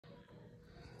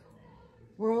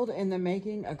World in the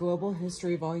Making, A Global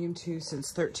History, Volume 2,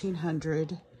 since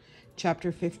 1300,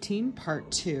 Chapter 15,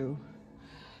 Part 2.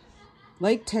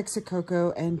 Lake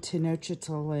Texcoco and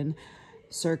Tenochtitlan,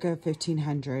 circa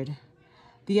 1500.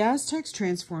 The Aztecs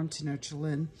transformed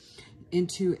Tenochtitlan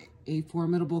into a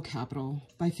formidable capital.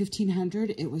 By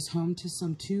 1500, it was home to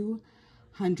some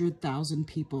 200,000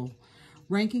 people,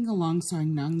 ranking alongside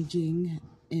Nanjing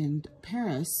and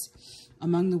Paris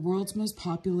among the world's most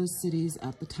populous cities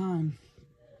at the time.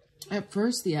 At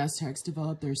first, the Aztecs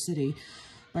developed their city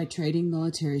by trading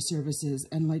military services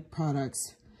and lake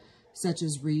products, such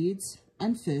as reeds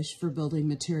and fish for building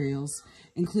materials,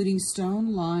 including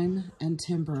stone, lime, and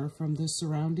timber from the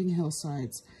surrounding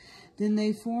hillsides. Then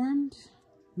they formed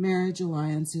marriage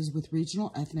alliances with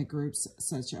regional ethnic groups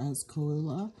such as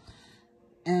Koila,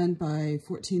 and by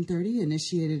 1430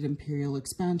 initiated imperial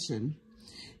expansion.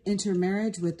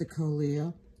 Intermarriage with the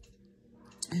Koila,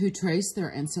 who traced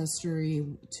their ancestry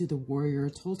to the warrior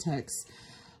Toltecs,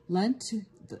 lent to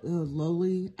the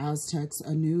lowly Aztecs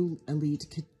a new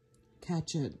elite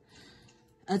cachet.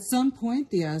 At some point,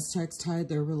 the Aztecs tied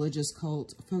their religious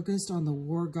cult, focused on the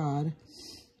war god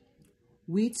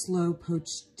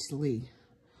Huitzilopochtli,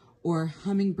 or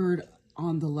hummingbird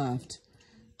on the left,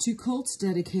 to cults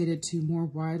dedicated to more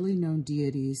widely known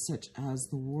deities such as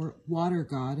the water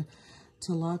god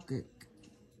Tlaloc,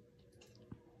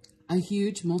 a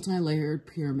huge multi-layered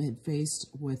pyramid faced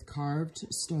with carved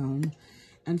stone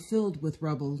and filled with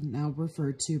rubble, now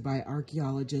referred to by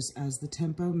archaeologists as the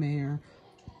Tempo Mayor,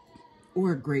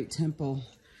 or Great Temple,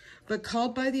 but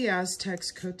called by the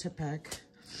Aztecs Cotepec,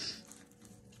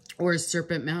 or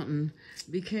Serpent Mountain,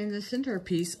 became the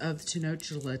centerpiece of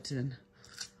Tenochtitlan.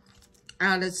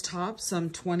 At its top, some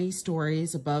 20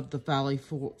 stories above the valley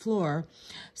floor,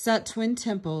 sat twin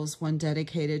temples, one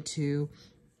dedicated to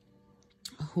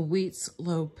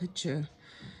Huitzilopochtli,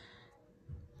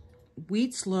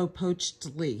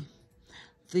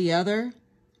 the other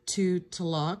to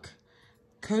Tlaloc.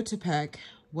 Cotepec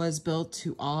was built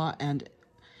to awe and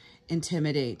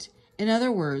intimidate. In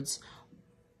other words,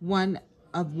 one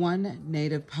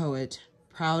native poet,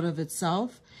 proud of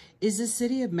itself, is the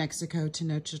city of Mexico,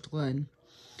 Tenochtitlan.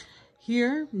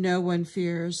 Here, no one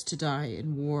fears to die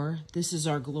in war. This is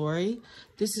our glory.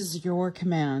 This is your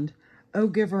command. O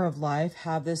giver of life,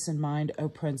 have this in mind, O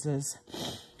princes.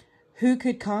 Who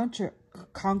could conquer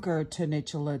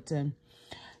Tenochtitlan?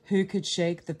 Who could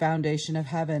shake the foundation of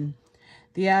heaven?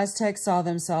 The Aztecs saw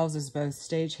themselves as both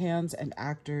stagehands and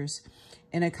actors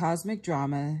in a cosmic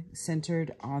drama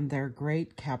centered on their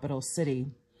great capital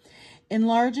city.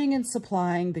 Enlarging and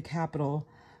supplying the capital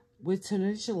with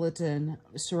Tenochtitlan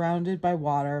surrounded by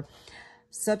water,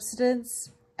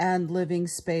 subsistence and living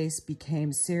space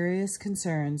became serious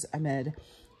concerns amid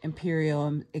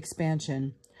imperial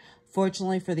expansion.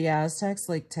 Fortunately for the Aztecs,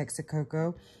 Lake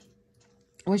Texcoco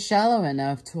was shallow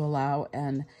enough to allow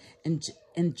an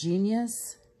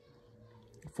ingenious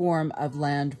form of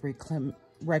land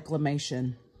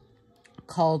reclamation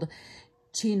called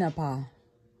chinampa.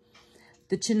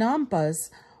 The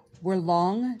chinampas were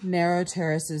long, narrow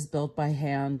terraces built by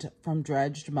hand from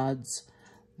dredged muds,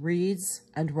 reeds,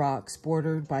 and rocks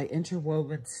bordered by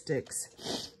interwoven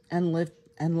sticks and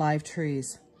live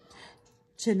trees.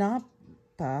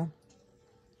 Chinampa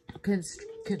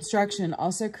construction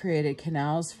also created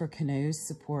canals for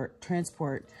canoes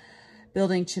transport,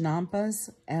 building chinampas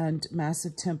and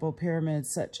massive temple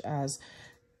pyramids such as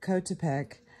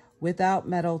Cotepec. Without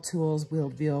metal tools,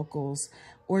 wheeled vehicles,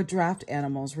 or draft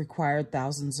animals required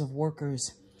thousands of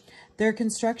workers. Their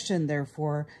construction,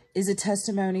 therefore, is a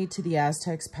testimony to the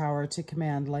Aztecs' power to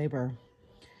command labor.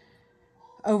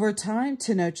 Over time,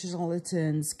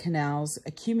 Tenochtitlan's canals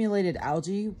accumulated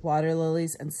algae, water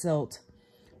lilies, and silt.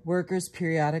 Workers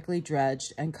periodically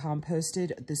dredged and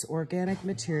composted this organic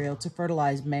material to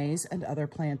fertilize maize and other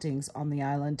plantings on the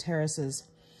island terraces.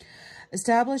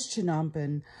 Established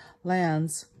Chinampan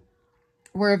lands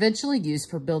were eventually used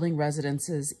for building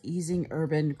residences, easing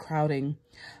urban crowding.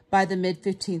 By the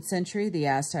mid-15th century, the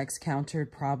Aztecs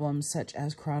countered problems such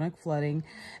as chronic flooding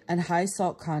and high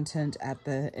salt content at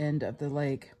the end of the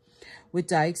lake, with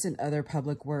dikes and other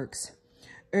public works.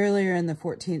 Earlier in the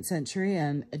 14th century,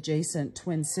 an adjacent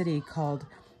twin city called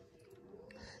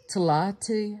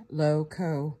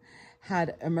Tlatelolco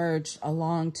had emerged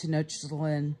along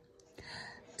Tenochtitlan.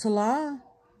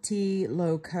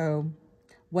 Tlatelolco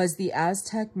was the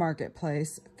Aztec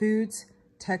marketplace. Foods,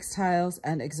 textiles,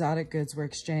 and exotic goods were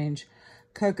exchanged.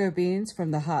 Cocoa beans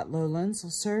from the hot lowlands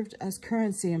served as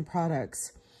currency in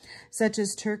products, such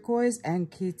as turquoise and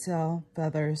quetzal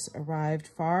feathers, arrived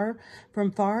far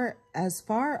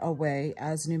away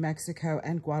as New Mexico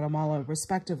and Guatemala,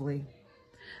 respectively.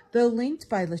 Though linked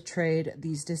by the trade,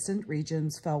 these distant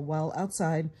regions fell well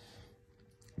outside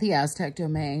the Aztec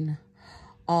domain.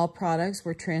 All products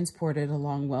were transported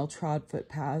along well-trod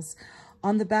footpaths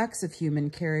on the backs of human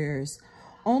carriers.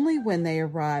 Only when they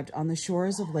arrived on the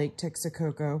shores of Lake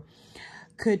Texcoco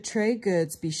could trade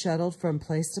goods be shuttled from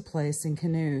place to place in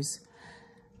canoes.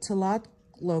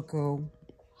 Tlatelolco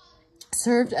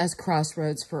served as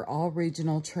crossroads for all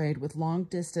regional trade, with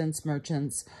long-distance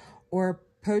merchants or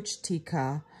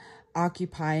Pochtica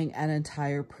occupying an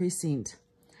entire precinct.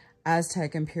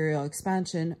 Aztec imperial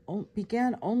expansion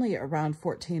began only around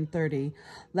 1430,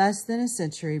 less than a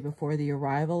century before the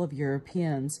arrival of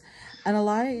Europeans. An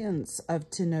alliance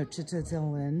of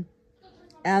Tenochtitlan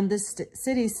and the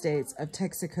city-states of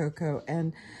Texcoco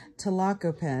and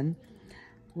Tlacopan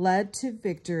led to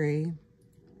victory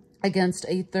against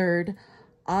a third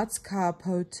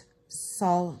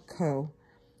Azcapotzalco.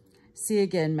 See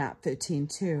again, map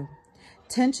 15.2.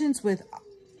 Tensions with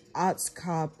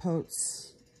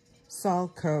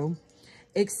Azcapotzalco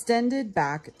extended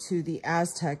back to the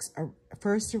Aztecs'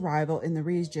 first arrival in the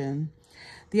region.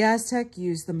 The Aztec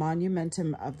used the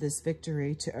momentum of this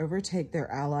victory to overtake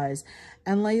their allies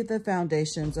and lay the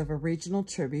foundations of a regional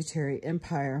tributary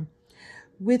empire.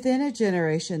 Within a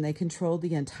generation, they controlled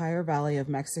the entire Valley of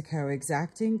Mexico,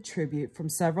 exacting tribute from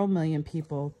several million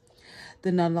people.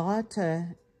 The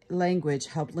Nahuatl language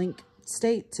helped link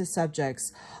state to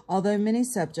subjects, although many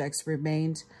subjects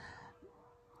retained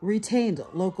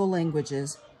local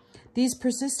languages. These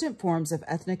persistent forms of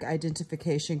ethnic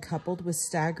identification, coupled with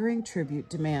staggering tribute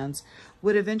demands,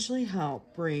 would eventually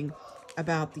help bring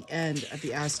about the end of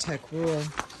the Aztec rule.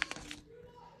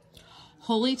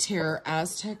 Holy Terror,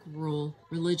 Aztec rule,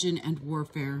 religion, and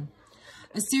warfare.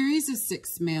 A series of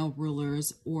 6 male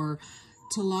rulers, or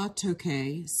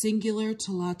Tlatoque, singular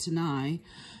Tlatanai,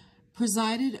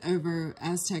 presided over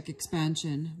Aztec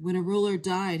expansion. When a ruler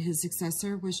died, his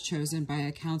successor was chosen by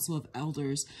a council of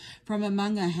elders from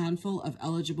among a handful of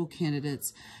eligible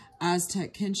candidates.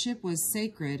 Aztec kinship was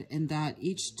sacred in that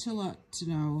each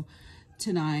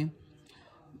Tlatanai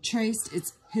traced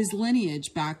his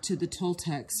lineage back to the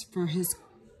Toltecs.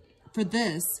 For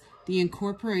this, the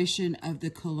incorporation of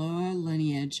the Koloa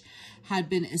lineage had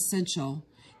been essential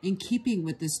in keeping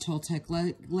with this Toltec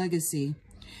legacy.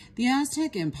 The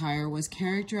Aztec Empire was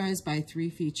characterized by 3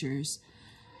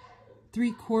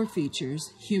 core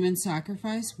features: human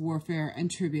sacrifice, warfare,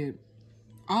 and tribute.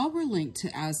 All were linked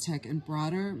to Aztec and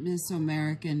broader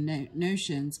Mesoamerican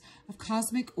notions of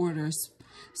cosmic order,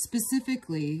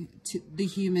 specifically to the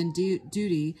human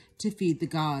duty to feed the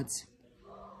gods.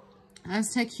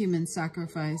 Aztec human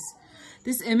sacrifice.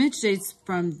 This image dates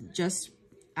from just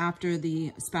after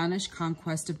the Spanish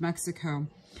conquest of Mexico,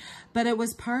 but it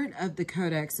was part of the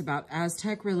codex about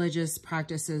Aztec religious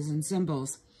practices and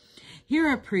symbols.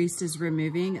 Here a priest is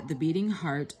removing the beating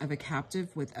heart of a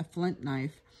captive with a flint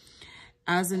knife.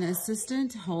 As an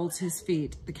assistant holds his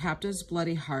feet, the captive's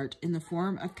bloody heart, in the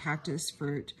form of cactus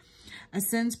fruit,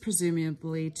 ascends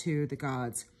presumably to the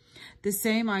gods. The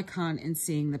same icon in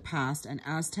Seeing the Past, an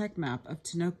Aztec map of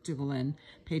Tenochtitlan,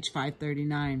 page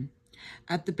 539.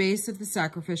 At the base of the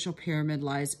sacrificial pyramid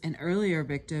lies an earlier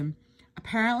victim,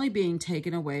 apparently being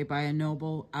taken away by a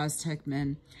noble Aztec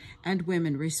men and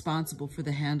women responsible for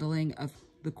the handling of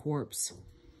the corpse.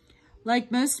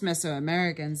 Like most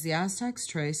Mesoamericans, the Aztecs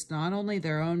traced not only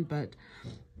their own but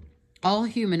all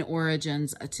human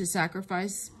origins to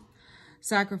sacrifices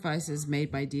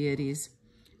made by deities.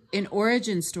 In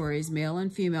origin stories, male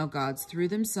and female gods threw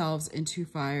themselves into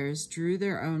fires, drew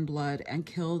their own blood, and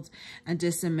killed and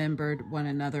dismembered one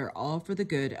another, all for the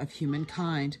good of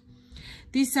humankind.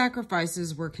 These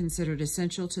sacrifices were considered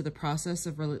essential to the process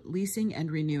of releasing and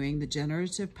renewing the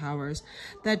generative powers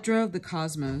that drove the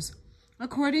cosmos.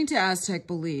 According to Aztec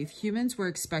belief, humans were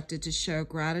expected to show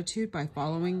gratitude by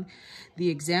following the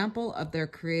example of their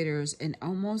creators in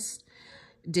almost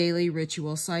daily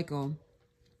ritual cycle.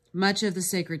 Much of the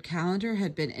sacred calendar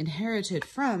had been inherited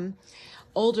from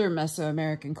older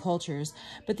Mesoamerican cultures,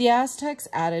 but the Aztecs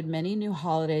added many new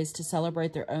holidays to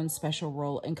celebrate their own special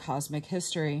role in cosmic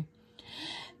history.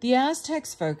 The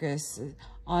Aztecs' focus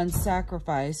on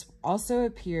sacrifice also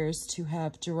appears to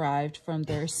have derived from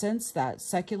their sense that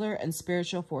secular and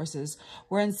spiritual forces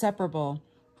were inseparable.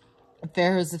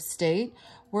 Affairs of state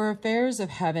were affairs of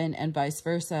heaven and vice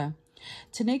versa.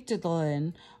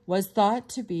 Tenochtitlan was thought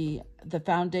to be the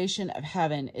foundation of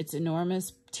heaven, its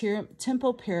enormous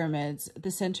temple pyramids, the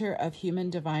center of human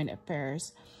divine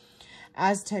affairs.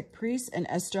 Aztec priests and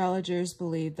astrologers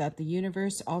believed that the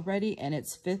universe, already in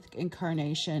its 5th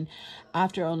incarnation,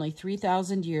 after only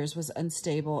 3,000 years, was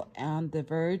unstable and the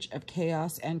verge of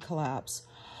chaos and collapse.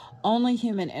 Only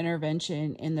human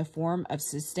intervention in the form of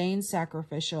sustained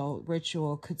sacrificial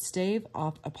ritual could stave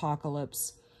off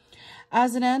apocalypse.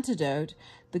 As an antidote,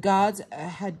 the gods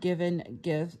had given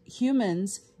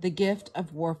humans the gift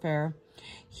of warfare.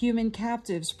 Human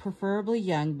captives, preferably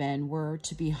young men, were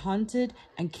to be hunted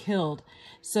and killed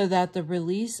so that the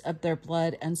release of their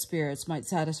blood and spirits might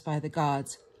satisfy the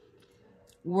gods.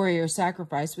 Warrior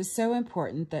sacrifice was so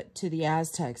important to the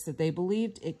Aztecs that they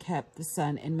believed it kept the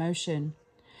sun in motion.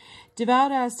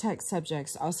 Devout Aztec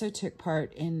subjects also took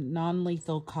part in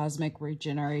non-lethal cosmic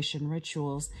regeneration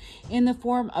rituals in the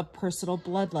form of personal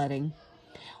bloodletting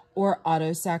or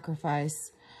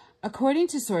auto-sacrifice. According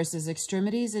to sources,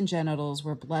 extremities and genitals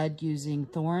were bled using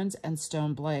thorns and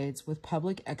stone blades, with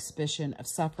public exhibition of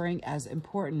suffering as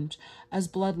important as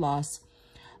blood loss.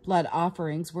 Blood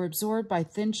offerings were absorbed by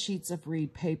thin sheets of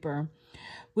reed paper,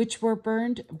 which were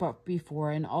burned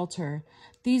before an altar.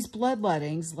 These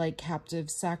bloodlettings, like captive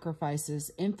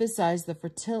sacrifices, emphasized the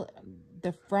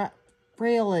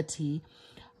frailty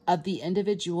of the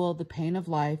individual, the pain of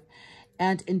life,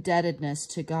 and indebtedness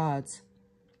to gods.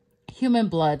 Human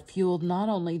blood fueled not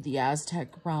only the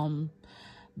Aztec realm,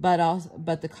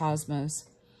 but the cosmos.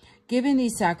 Given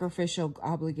these sacrificial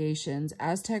obligations,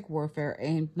 Aztec warfare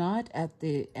aimed not at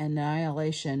the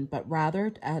annihilation, but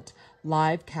rather at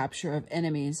live capture of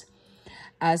enemies.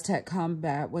 Aztec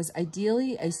combat was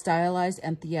ideally a stylized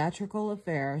and theatrical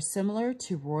affair, similar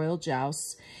to royal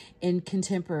jousts in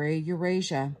contemporary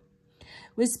Eurasia.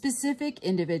 With specific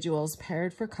individuals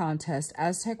paired for contest,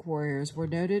 Aztec warriors were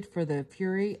noted for the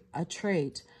fury, a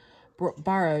trait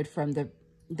borrowed from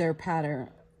their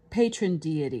patron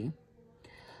deity.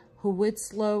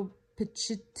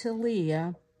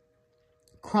 Huitzilopochtli,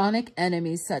 chronic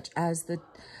enemies such as the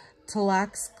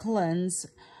Tlaxcalans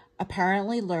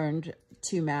apparently learned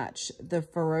to match the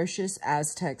ferocious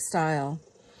Aztec style,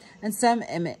 and some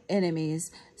enemies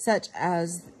such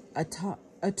as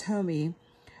Otomi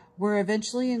were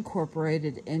eventually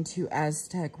incorporated into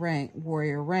Aztec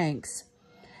warrior ranks.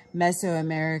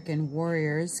 Mesoamerican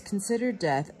warriors considered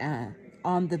death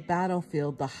on the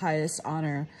battlefield the highest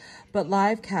honor, but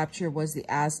live capture was the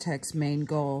Aztecs' main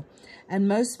goal, and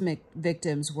most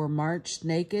victims were marched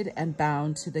naked and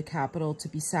bound to the capital to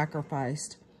be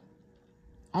sacrificed.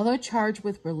 Although charged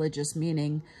with religious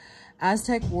meaning,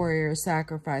 Aztec warrior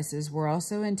sacrifices were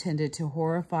also intended to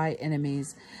horrify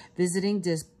enemies. Visiting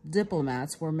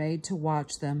diplomats were made to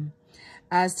watch them.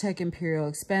 Aztec imperial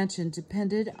expansion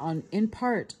depended in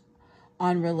part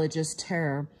on religious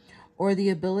terror, or the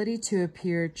ability to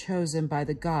appear chosen by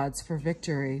the gods for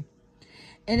victory.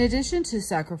 In addition to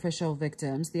sacrificial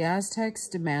victims, the Aztecs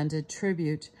demanded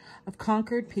tribute of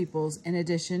conquered peoples in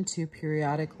addition to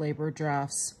periodic labor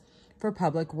drafts for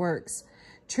public works.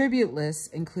 Tribute lists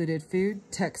included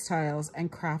food, textiles,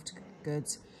 and craft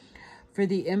goods for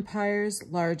the empire's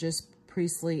largest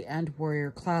priestly and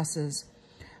warrior classes.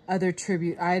 Other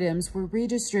tribute items were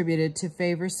redistributed to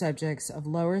favor subjects of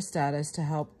lower status to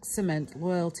help cement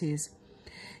loyalties.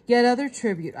 Yet other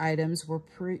tribute items were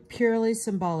purely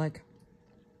symbolic.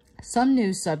 Some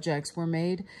new subjects were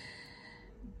made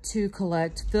to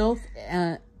collect filth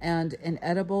and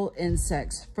inedible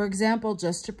insects, for example,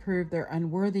 just to prove their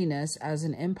unworthiness as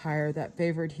an empire that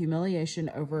favored humiliation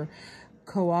over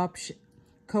co-optation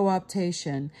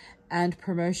and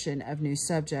promotion of new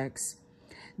subjects.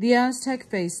 The Aztec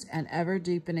faced an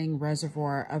ever-deepening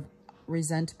reservoir of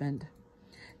resentment.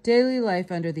 Daily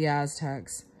life under the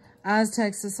Aztecs.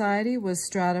 Aztec society was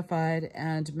stratified,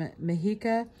 and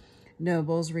Mexica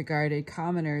nobles regarded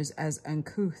commoners as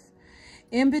uncouth.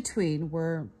 In between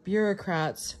were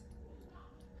bureaucrats,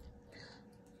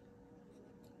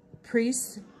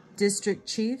 priests, district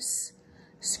chiefs,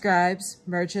 scribes,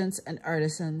 merchants, and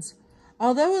artisans.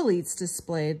 Although elites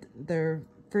displayed the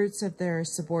fruits of their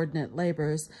subordinate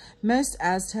labors, most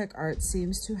Aztec art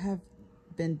seems to have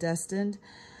been destined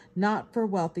not for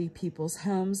wealthy people's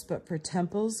homes, but for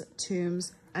temples,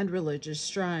 tombs, and religious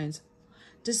shrines.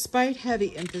 Despite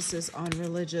heavy emphasis on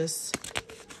religious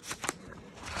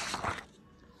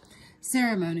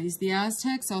ceremonies, the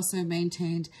Aztecs also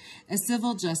maintained a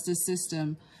civil justice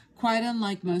system, quite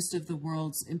unlike most of the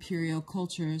world's imperial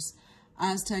cultures.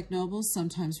 Aztec nobles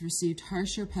sometimes received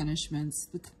harsher punishments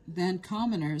than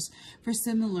commoners for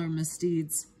similar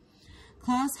misdeeds.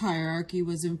 Class hierarchy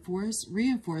was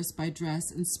reinforced by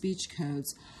dress and speech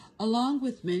codes, along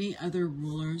with many other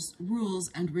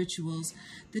rules and rituals.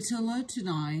 The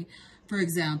Tolotunai, for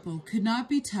example, could not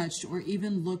be touched or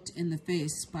even looked in the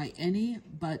face by any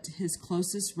but his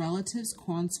closest relatives,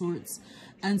 consorts,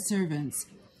 and servants.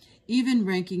 Even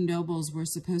ranking nobles were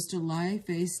supposed to lie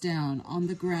face down on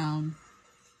the ground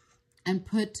and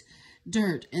put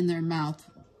dirt in their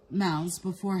mouths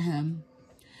before him.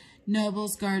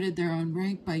 Nobles guarded their own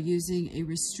rank by using a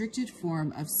restricted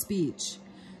form of speech.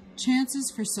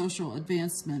 Chances for social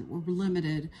advancement were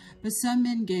limited, but some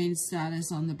men gained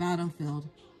status on the battlefield.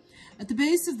 At the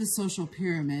base of the social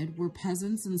pyramid were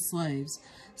peasants and slaves.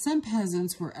 Some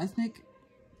peasants were ethnic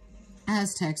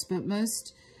Aztecs, but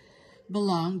most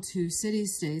belonged to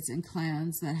city-states and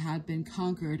clans that had been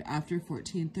conquered after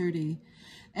 1430.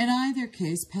 In either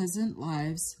case, peasant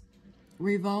lives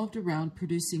revolved around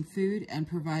producing food and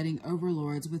providing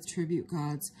overlords with tribute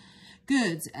goods,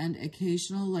 and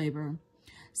occasional labor.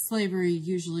 Slavery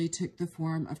usually took the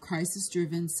form of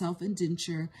crisis-driven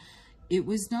self-indenture. It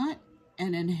was not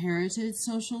an inherited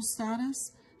social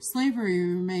status. Slavery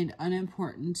remained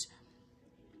unimportant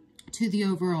to the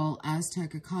overall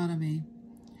Aztec economy.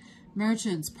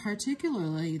 Merchants,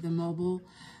 particularly the mobile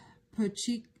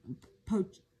Pochateca,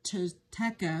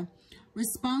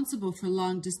 responsible for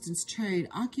long-distance trade,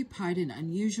 occupied an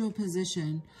unusual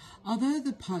position. Although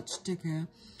the Pochateca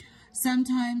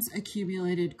sometimes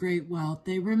accumulated great wealth,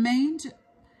 they remained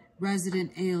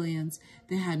resident aliens.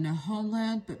 They had no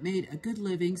homeland, but made a good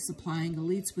living supplying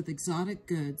elites with exotic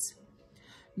goods.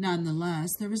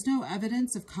 Nonetheless, there was no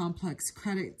evidence of complex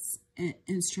credit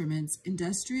instruments,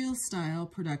 industrial-style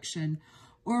production,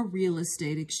 or real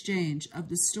estate exchange of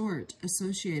the sort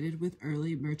associated with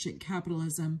early merchant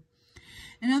capitalism.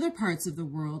 In other parts of the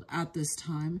world at this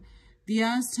time, the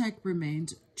Aztec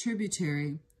remained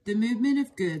tributary. The movement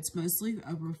of goods, mostly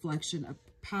a reflection of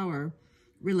power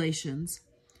relations.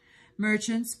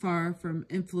 Merchants, far from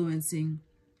influencing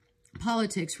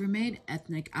politics, remained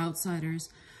ethnic outsiders.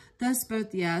 Thus, both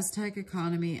the Aztec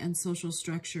economy and social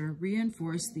structure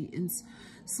reinforced the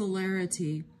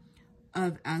insularity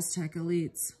of Aztec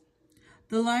elites.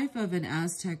 The life of an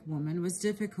Aztec woman was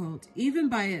difficult, even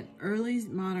by early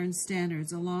modern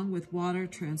standards, along with water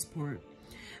transport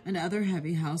and other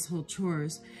heavy household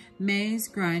chores. Maize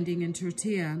grinding and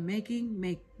tortilla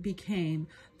making became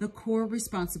the core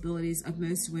responsibilities of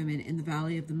most women in the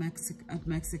Valley of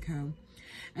Mexico,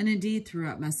 and indeed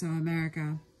throughout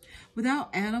Mesoamerica.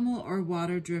 Without animal or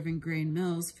water-driven grain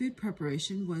mills, food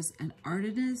preparation was an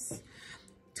arduous,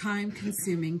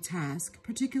 time-consuming task,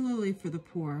 particularly for the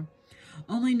poor.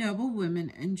 Only noble women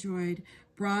enjoyed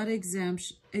broad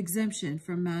exemption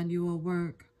from manual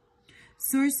work.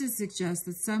 Sources suggest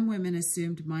that some women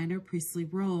assumed minor priestly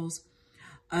roles.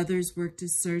 Others worked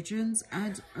as surgeons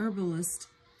and herbalists.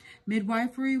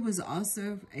 Midwifery was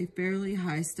also a fairly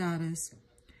high status.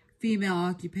 Female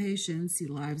occupations, see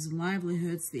Lives and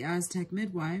Livelihoods, the Aztec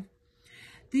Midwife.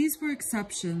 These were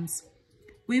exceptions.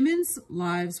 Women's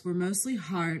lives were mostly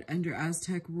hard under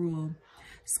Aztec rule.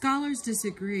 Scholars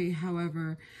disagree,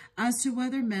 however, as to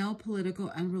whether male political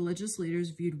and religious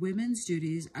leaders viewed women's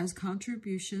duties as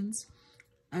contributions,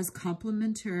 as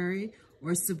complementary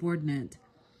or subordinate.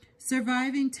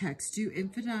 Surviving texts do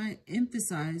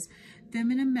emphasize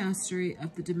feminine mastery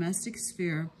of the domestic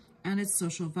sphere and its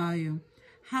social value.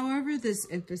 However, this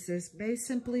emphasis may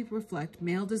simply reflect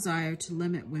male desire to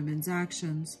limit women's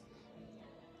actions.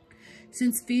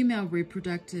 Since female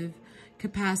reproductive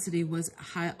capacity was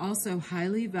also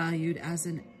highly valued as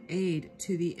an aid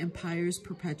to the empire's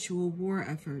perpetual war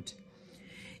effort.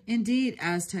 Indeed,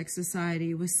 Aztec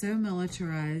society was so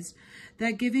militarized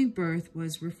that giving birth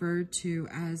was referred to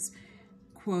as,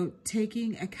 quote,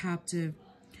 taking a captive.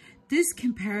 This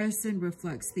comparison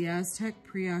reflects the Aztec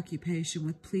preoccupation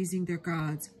with pleasing their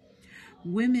gods.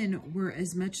 Women were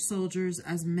as much soldiers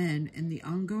as men in the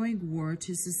ongoing war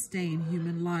to sustain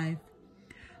human life.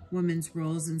 Women's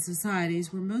roles in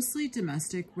societies were mostly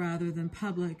domestic rather than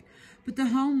public, but the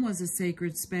home was a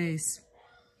sacred space.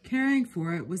 Caring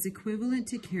for it was equivalent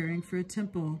to caring for a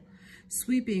temple.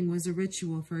 Sweeping was a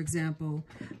ritual, for example,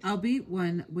 albeit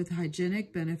one with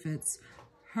hygienic benefits.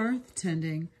 Hearth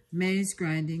tending, maize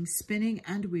grinding, spinning,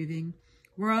 and weaving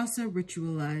were also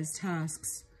ritualized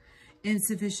tasks.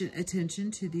 Insufficient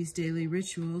attention to these daily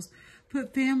rituals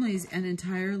put families and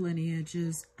entire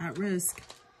lineages at risk.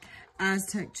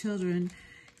 Aztec children,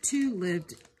 too,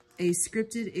 lived a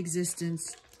scripted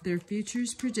existence, their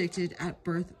futures predicted at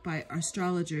birth by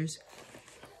astrologers.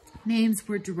 Names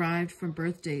were derived from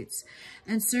birth dates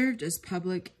and served as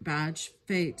public badge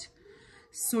fate.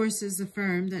 Sources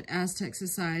affirm that Aztec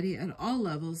society at all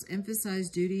levels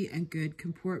emphasized duty and good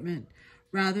comportment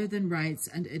rather than rights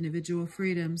and individual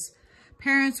freedoms.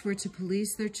 Parents were to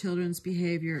police their children's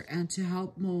behavior and to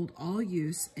help mold all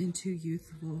youths into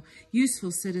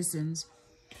useful citizens.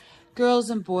 Girls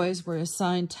and boys were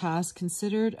assigned tasks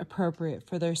considered appropriate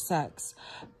for their sex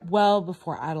well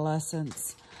before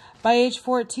adolescence. By age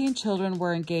 14, children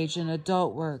were engaged in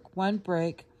adult work. One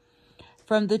break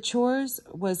From the chores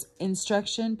was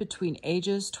instruction between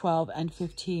ages 12 and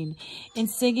 15 in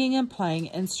singing and playing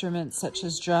instruments such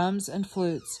as drums and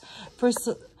flutes for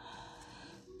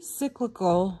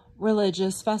cyclical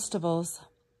religious festivals.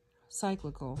 Sorry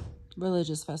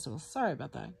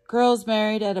about that. Girls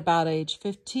married at about age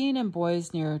 15 and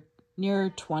boys near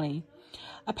 20.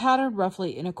 A pattern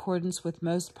roughly in accordance with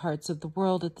most parts of the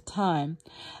world at the time.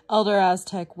 Elder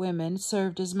Aztec women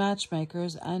served as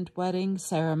matchmakers, and wedding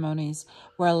ceremonies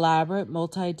were elaborate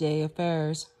multi-day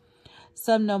affairs.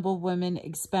 Some noble women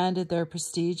expanded their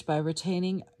prestige by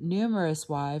retaining numerous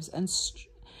wives and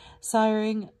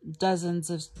siring dozens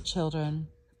of children.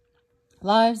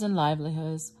 Lives and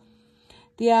livelihoods.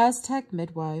 The Aztec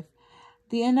midwife.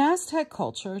 In Aztec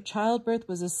culture, childbirth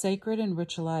was a sacred and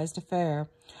ritualized affair,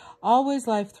 always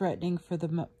life-threatening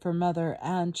for mother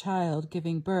and child.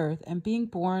 Giving birth and being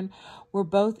born were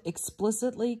both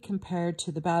explicitly compared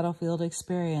to the battlefield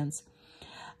experience.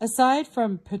 Aside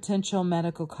from potential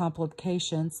medical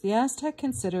complications, the Aztec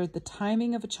considered the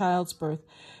timing of a child's birth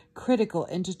critical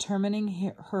in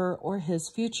determining her or his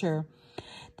future.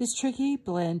 This tricky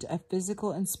blend of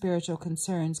physical and spiritual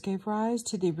concerns gave rise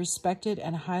to the respected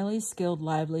and highly skilled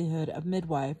livelihood of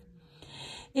midwife.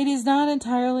 It is not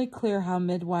entirely clear how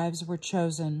midwives were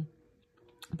chosen,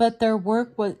 but their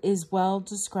work is well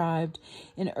described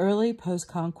in early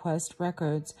post-conquest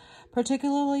records,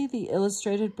 particularly the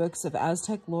illustrated books of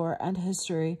Aztec lore and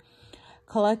history,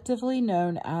 collectively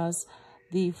known as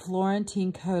the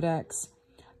Florentine Codex.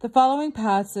 The following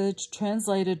passage,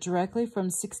 translated directly from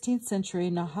 16th century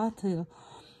Nahuatl,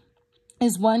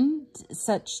 is one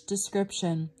such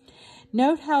description.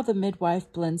 Note how the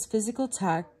midwife blends physical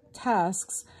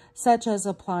tasks, such as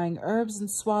applying herbs and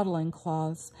swaddling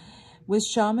cloths, with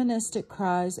shamanistic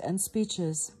cries and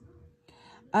speeches.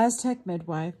 Aztec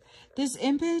midwife. This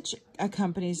image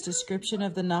accompanies description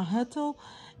of the Nahuatl,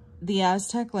 the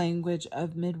Aztec language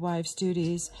of midwives'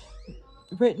 duties,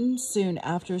 written soon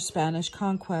after Spanish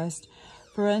conquest.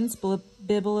 Ferenz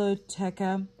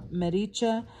Biblioteca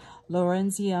Medica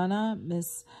Lorenziana,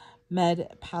 Miss Med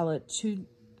Palette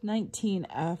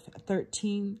 219F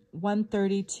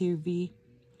 132V,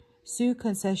 Su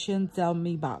Concession del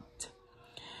Mibat.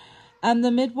 And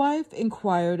the midwife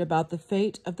inquired about the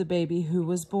fate of the baby who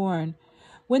was born.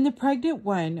 When the pregnant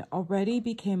one already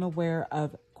became aware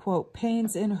of, quote,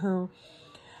 pains in her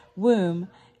womb,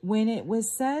 when it was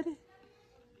said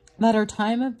that her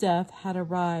time of death had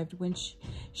arrived, when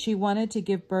she wanted to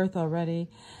give birth already,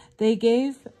 they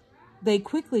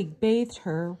quickly bathed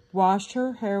her, washed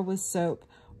her hair with soap,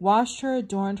 washed her,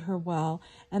 adorned her well,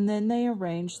 and then they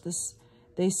arranged this.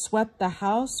 They swept the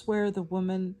house where the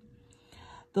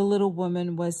little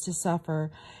woman was to suffer,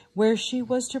 where she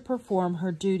was to perform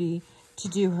her duty, to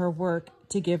do her work,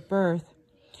 to give birth.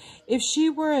 If she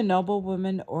were a noble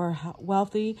woman or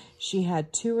wealthy, she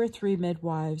had 2 or 3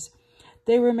 midwives.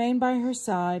 They remained by her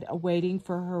side, awaiting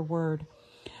for her word.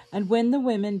 And when the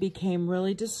women became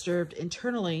really disturbed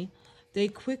internally, they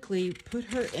quickly put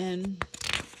her in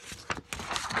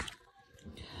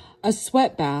a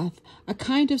sweat bath, a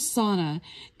kind of sauna,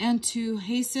 and to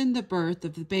hasten the birth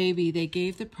of the baby, they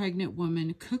gave the pregnant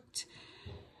woman cooked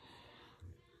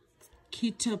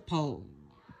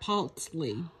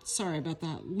kitapaltli,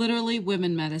 literally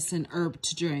women medicine herb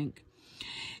to drink.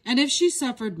 And if she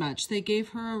suffered much, they gave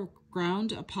her a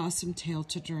ground opossum tail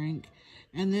to drink,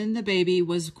 and then the baby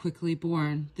was quickly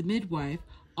born. The midwife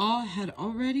had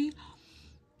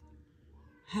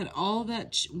all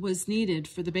that was needed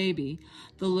for the baby,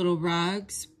 the little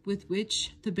rags with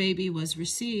which the baby was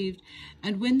received.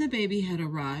 And when the baby had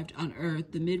arrived on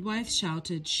earth, the midwife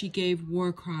shouted. She gave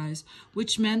war cries,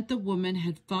 which meant the woman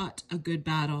had fought a good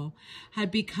battle, had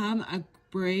become a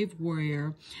brave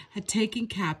warrior, had taken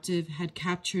captive, had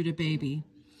captured a baby.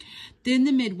 Then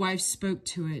the midwife spoke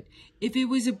to it. If it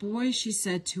was a boy, she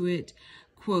said to it,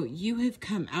 quote, you have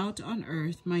come out on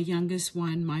earth, my youngest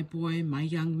one, my boy, my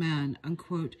young man,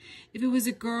 unquote. If it was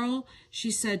a girl, she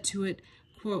said to it,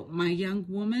 quote, my young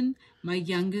woman, my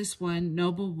youngest one,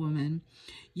 noble woman,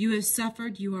 you have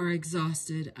suffered, you are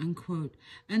exhausted, unquote.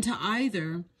 And to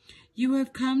either, you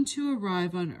have come to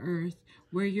arrive on earth,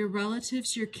 where your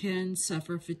relatives, your kin,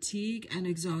 suffer fatigue and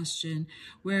exhaustion,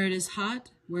 where it is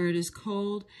hot, where it is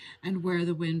cold, and where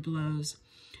the wind blows.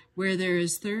 Where there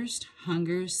is thirst,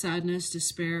 hunger, sadness,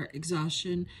 despair,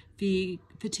 exhaustion,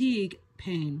 fatigue,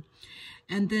 pain.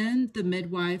 And then the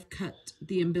midwife cut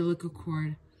the umbilical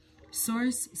cord.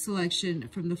 Source selection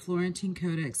from the Florentine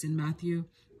Codex in Matthew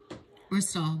or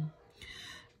Stahl.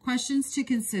 Questions to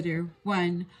consider.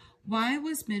 1. Why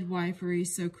was midwifery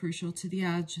so crucial to the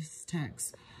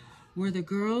Aztecs?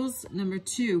 Number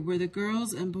 2, were the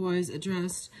girls and boys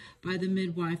addressed by the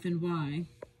midwife, and why?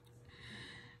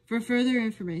 For further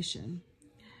information,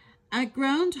 at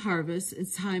ground harvest,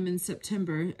 its time in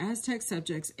September, Aztec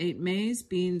subjects ate maize,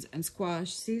 beans, and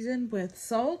squash seasoned with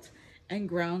salt and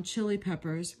ground chili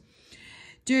peppers.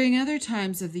 During other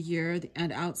times of the year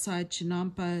and outside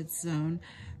Chinampa zone,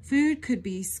 food could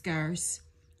be scarce,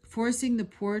 forcing the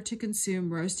poor to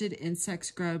consume roasted insect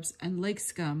scrubs and lake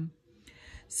scum.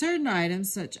 Certain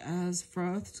items, such as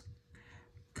frothed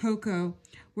cocoa,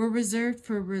 were reserved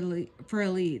for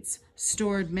elites.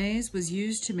 Stored maize was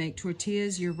used to make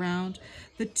tortillas year-round,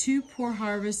 but 2 poor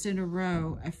harvests in a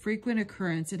row, a frequent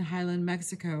occurrence in highland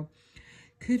Mexico,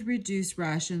 could reduce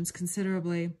rations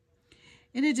considerably.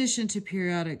 In addition to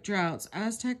periodic droughts,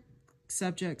 Aztec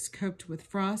subjects coped with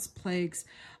frost, plagues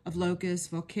of locusts,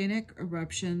 volcanic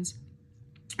eruptions,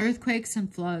 earthquakes,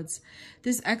 and floods.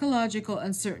 This ecological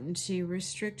uncertainty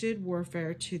restricted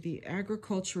warfare to the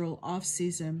agricultural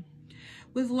off-season.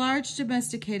 With large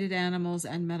domesticated animals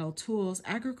and metal tools,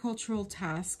 agricultural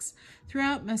tasks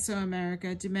throughout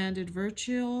Mesoamerica demanded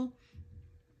virtual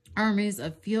armies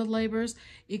of field laborers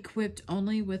equipped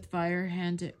only with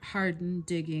fire-hardened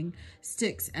digging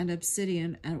sticks and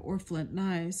obsidian or flint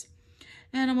knives.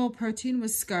 Animal protein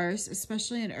was scarce,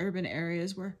 especially in urban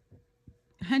areas where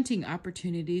hunting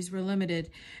opportunities were limited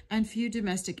and few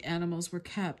domestic animals were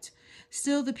kept.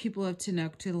 Still, the people of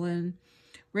Tenochtitlan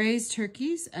raised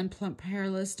turkeys and plump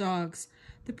hairless dogs,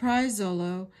 the prize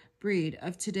Zolo breed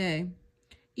of today.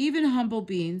 Even humble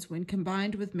beans, when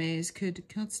combined with maize, could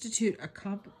constitute a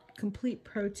complete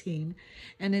protein,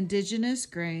 and indigenous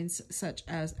grains such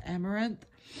as amaranth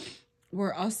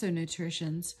were also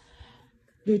nutritious.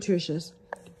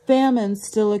 Famines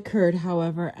still occurred,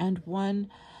 however, and one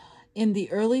in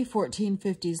the early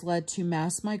 1450s led to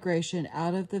mass migration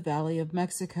out of the Valley of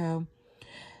Mexico.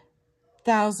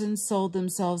 Thousands sold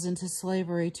themselves into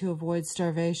slavery to avoid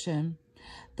starvation.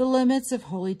 The limits of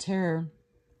Holy Terror.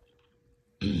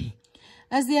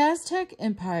 As the Aztec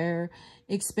Empire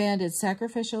expanded,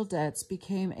 sacrificial debts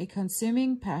became a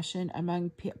consuming passion among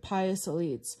pious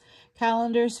elites.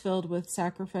 Calendars filled with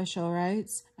sacrificial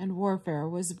rites and warfare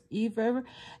was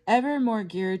ever more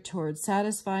geared towards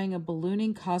satisfying a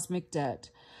ballooning cosmic debt.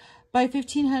 By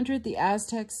 1500, the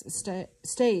Aztec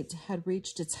state had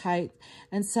reached its height,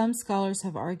 and some scholars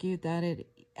have argued that it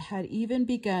had even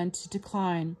begun to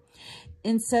decline.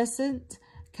 Incessant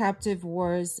captive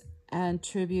wars and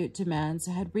tribute demands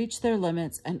had reached their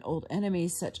limits, and old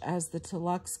enemies such as the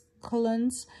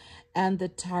Tlaxcalans and the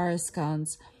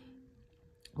Tarascans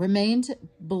remained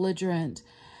belligerent.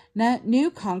 New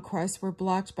conquests were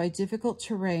blocked by difficult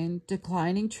terrain,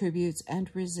 declining tributes, and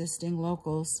resistant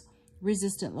locals.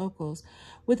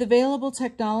 With available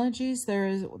technologies,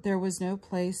 there was no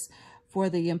place for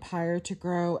the empire to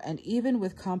grow, and even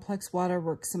with complex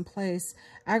waterworks in place,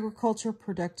 agricultural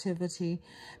productivity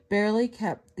barely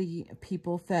kept the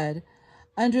people fed.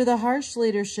 Under the harsh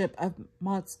leadership of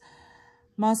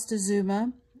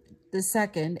Moctezuma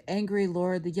II, Angry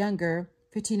Lord the Younger,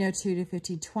 1502 to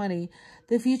 1520,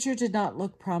 the future did not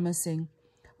look promising.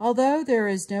 Although there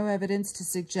is no evidence to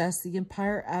suggest the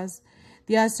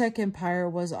Aztec Empire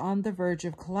was on the verge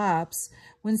of collapse,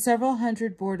 when several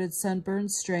hundred boarded,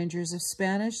 sunburned strangers of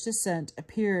Spanish descent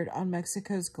appeared on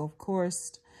Mexico's Gulf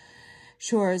Coast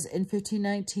shores in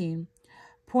 1519,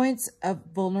 points of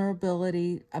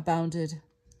vulnerability abounded.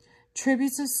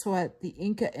 Tributes of sweat, the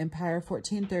Inca Empire,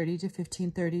 1430 to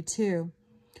 1532.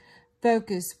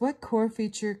 Focus. What core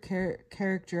feature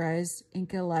characterized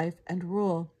Inca life and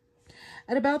rule?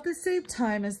 At about the same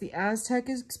time as the Aztec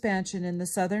expansion in the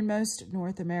southernmost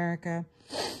North America,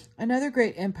 another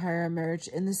great empire emerged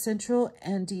in the central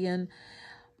Andean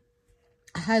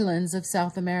highlands of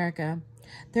South America.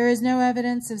 There is no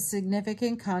evidence of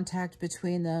significant contact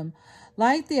between them.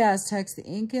 Like the Aztecs, the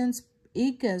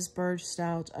Incas burst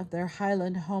out of their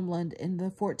highland homeland in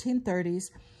the 1430s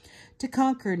to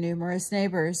conquer numerous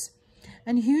neighbors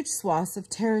and huge swaths of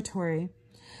territory.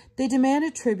 They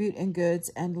demanded tribute in goods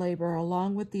and labor,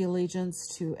 along with the allegiance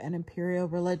to an imperial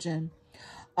religion.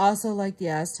 Also, like the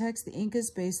Aztecs, the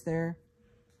Incas based their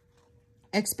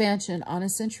expansion on a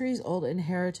centuries-old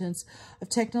inheritance of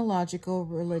technological,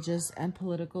 religious, and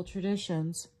political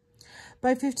traditions.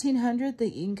 By 1500, the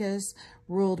Incas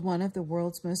ruled one of the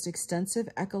world's most extensive,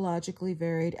 ecologically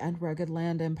varied, and rugged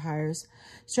land empires,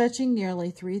 stretching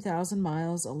nearly 3,000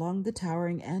 miles along the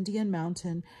towering Andean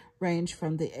mountain range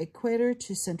from the equator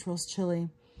to central Chile.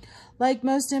 Like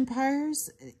most empires,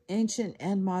 ancient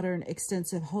and modern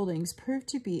extensive holdings proved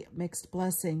to be a mixed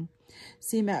blessing.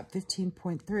 See map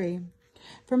 15.3.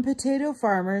 From potato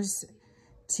farmers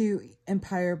to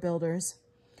empire builders.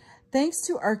 Thanks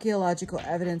to archaeological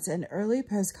evidence and early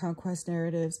post-conquest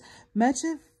narratives, much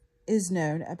is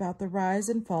known about the rise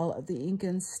and fall of the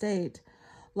Incan state,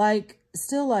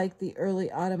 still like the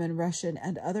early Ottoman, Russian,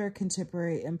 and other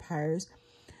contemporary empires.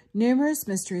 Numerous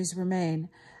mysteries remain.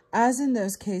 As in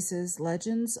those cases,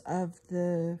 legends of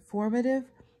the formative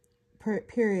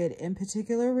period in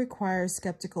particular require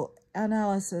skeptical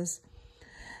analysis.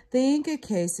 The Inca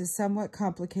case is somewhat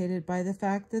complicated by the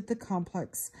fact that the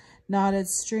complex knotted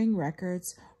string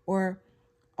records, or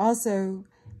also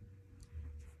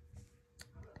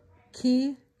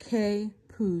Pus,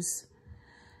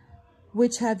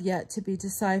 which have yet to be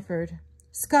deciphered.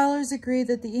 Scholars agree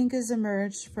that the Incas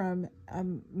emerged from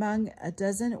among a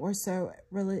dozen or so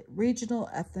regional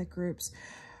ethnic groups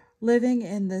living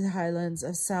in the highlands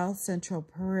of south-central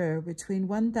Peru between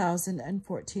 1000 and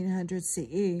 1400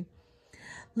 CE.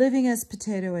 Living as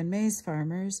potato and maize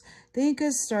farmers, the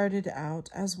Incas started out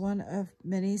as one of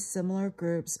many similar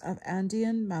groups of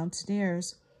Andean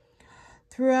mountaineers.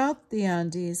 Throughout the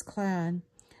Andes clan,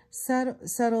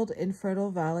 settled in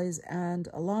fertile valleys and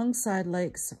alongside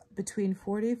lakes between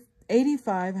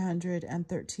 8,500 and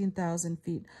 13,000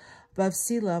 feet above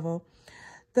sea level.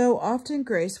 Though often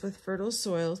graced with fertile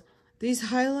soils, these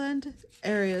highland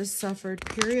areas suffered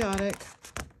periodic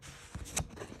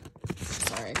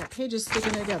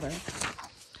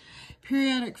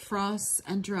frosts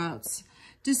and droughts.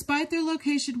 Despite their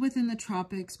location within the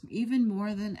tropics, even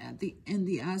more than in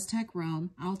the Aztec realm,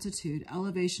 altitude,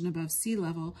 elevation above sea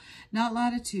level, not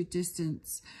latitude,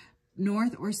 distance,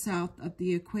 north or south of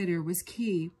the equator was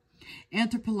key.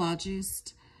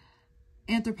 Anthropologist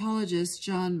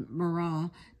John Murrah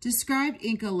described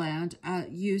Inca land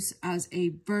use as a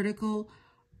vertical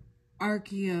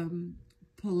archipelago,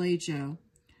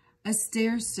 a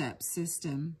stair-step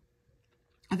system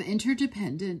of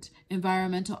interdependent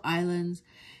environmental islands,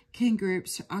 kin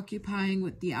groups occupying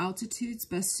with the altitudes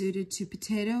best suited to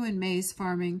potato and maize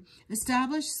farming,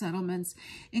 established settlements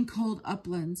in cold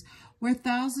uplands where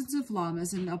thousands of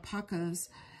llamas and alpacas,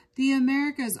 the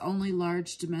Americas' only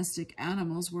large domestic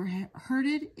animals, were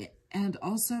herded, and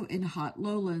also in hot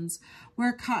lowlands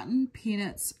where cotton,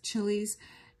 peanuts, chilies,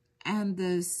 and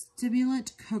the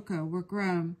stimulant cocoa were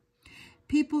grown.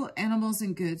 People, animals,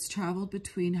 and goods traveled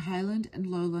between highland and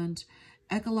lowland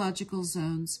ecological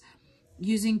zones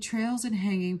using trails and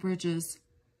hanging bridges.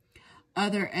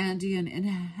 Other Andeans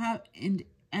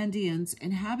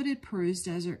inhabited Peru's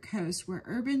desert coast, where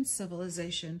urban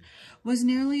civilization was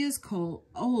nearly as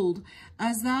old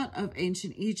as that of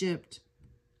ancient Egypt.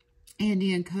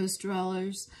 Andean coast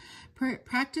dwellers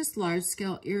practiced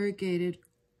large-scale irrigated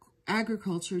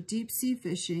agriculture, deep-sea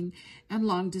fishing, and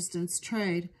long-distance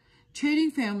trade.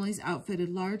 Trading families outfitted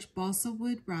large balsa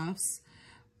wood rafts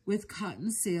with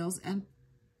cotton sails and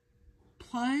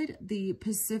plied the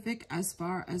Pacific as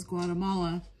far as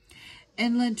Guatemala.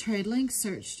 Inland trade links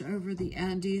searched over the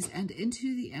Andes and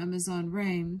into the Amazon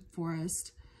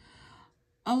rainforest.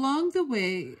 Along the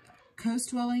way,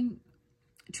 coast-dwelling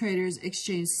traders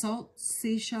exchanged salt,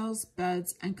 seashells,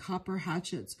 beds, and copper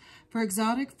hatchets for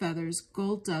exotic feathers,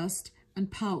 gold dust,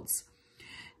 and pelts.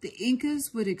 The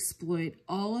Incas would exploit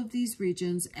all of these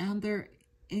regions and their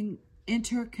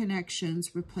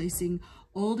interconnections, replacing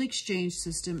old exchange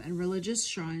system and religious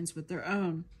shrines with their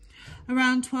own.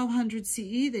 Around 1200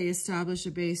 CE, they established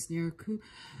a base near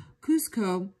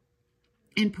Cusco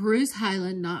in Peru's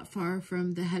highland, not far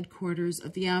from the headquarters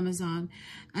of the Amazon,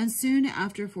 and soon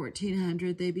after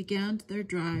 1400, they began their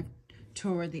drive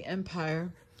toward the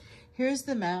empire. Here's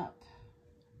the map.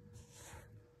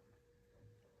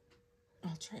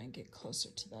 I'll try and get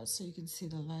closer to that so you can see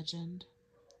the legend.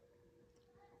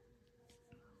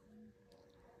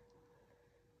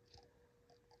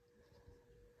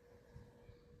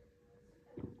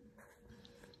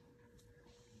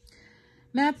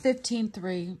 Map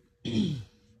 15.3. The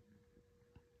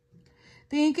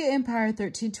Inca Empire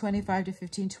 1325 to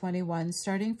 1521,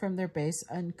 starting from their base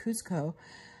on Cusco.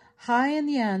 High in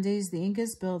the Andes, the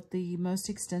Incas built the most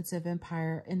extensive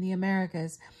empire in the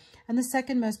Americas, and the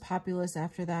second most populous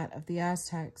after that of the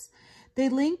Aztecs. They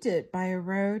linked it by a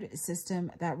road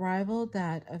system that rivaled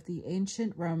that of the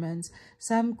ancient Romans.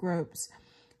 Some groups,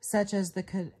 such as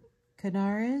the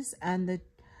Canaries and the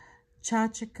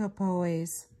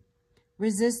Chachapoes,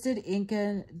 resisted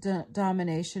Inca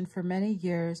domination for many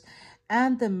years,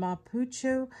 and the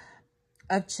Mapuche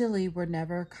of Chile were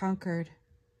never conquered.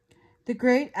 The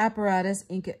great apparatus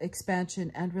Inca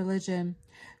expansion and religion.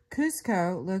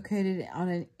 Cusco, located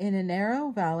in a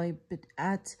narrow valley but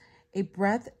at a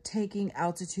breathtaking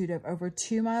altitude of over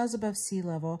 2 miles above sea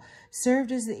level,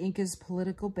 served as the Incas'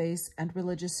 political base and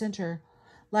religious center.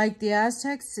 Like the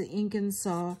Aztecs, the Incans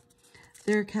saw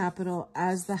their capital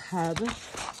as the hub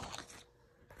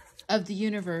of the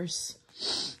universe,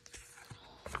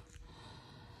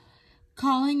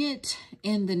 calling it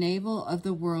in the navel of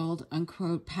the world,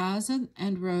 unquote. Paths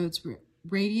and roads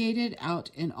radiated out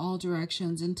in all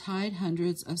directions and tied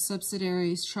hundreds of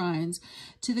subsidiary shrines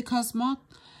to the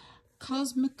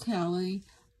cosmically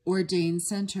ordained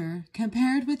center.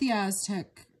 Compared with the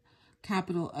Aztec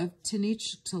capital of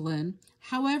Tenochtitlan,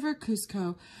 however,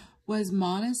 Cusco was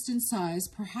modest in size,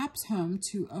 perhaps home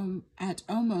to at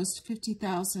almost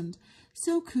 50,000.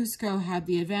 Still, Cusco had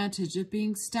the advantage of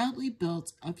being stoutly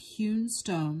built of hewn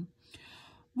stone,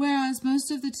 whereas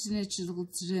most of the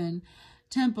Tenochtitlan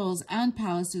temples and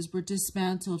palaces were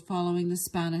dismantled following the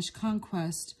Spanish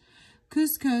conquest.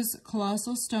 Cusco's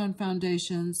colossal stone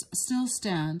foundations still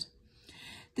stand.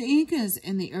 The Incas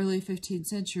in the early 15th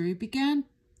century began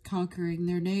conquering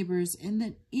their neighbors.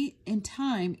 In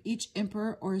time, each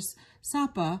emperor or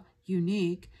sapa,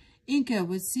 unique, Inca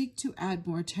would seek to add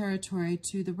more territory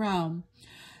to the realm,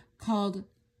 called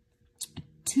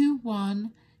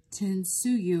Tuwan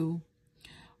Tinsuyu,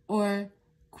 or,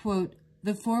 quote,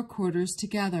 the four quarters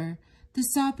together. The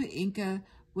Sapa Inca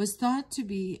was thought to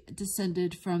be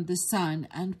descended from the sun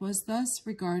and was thus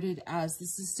regarded as the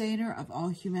sustainer of all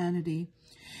humanity.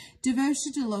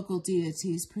 Devotion to local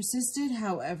deities persisted,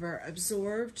 however,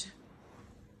 absorbed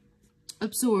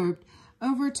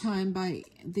over time by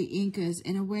the Incas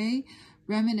in a way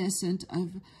reminiscent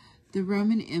of the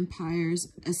Roman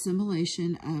Empire's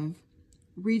assimilation of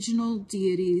regional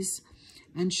deities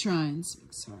and shrines.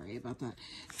 Sorry about that.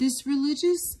 This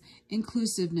religious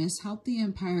inclusiveness helped the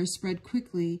empire spread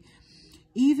quickly,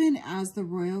 even as the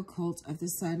royal cult of the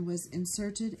sun was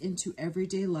inserted into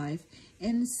everyday life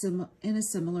in a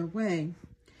similar way.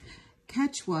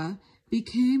 Quechua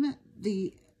became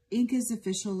the Inca's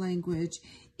official language,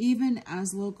 even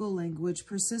as local language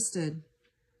persisted.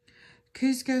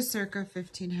 Cusco circa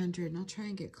 1500. And I'll try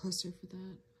and get closer for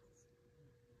that.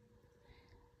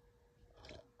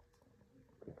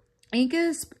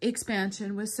 Inca's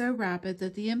expansion was so rapid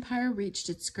that the empire reached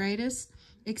its greatest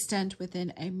extent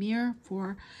within a mere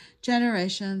 4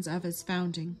 generations of its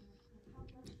founding.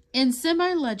 In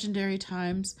semi-legendary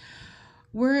times,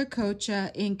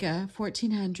 Huiracocha Inca,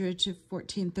 1400 to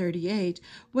 1438,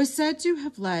 was said to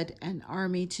have led an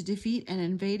army to defeat an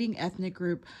invading ethnic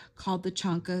group called the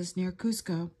Chancas near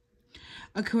Cusco.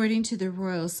 According to the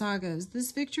royal sagas,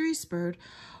 this victory spurred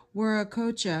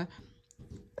Huiracocha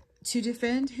to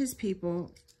defend his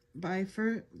people by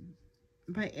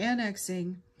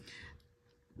annexing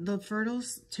the fertile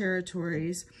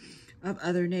territories of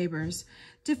other neighbors.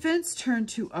 Defense turned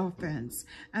to offense,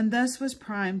 and thus was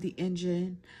primed the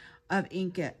engine of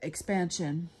Inca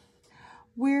expansion.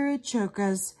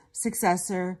 Huiracocha's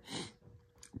successor,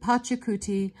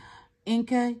 Pachacuti,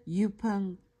 Inca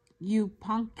Yupanqui,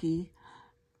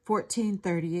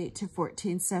 1438 to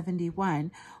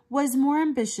 1471, was more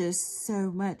ambitious,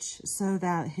 so much so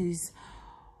that he's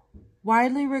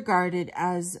widely regarded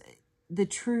as the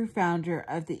true founder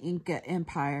of the Inca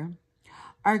Empire.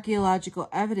 Archaeological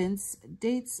evidence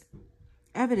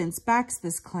backs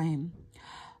this claim.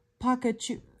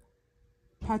 Pachacuti,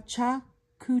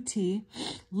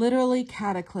 literally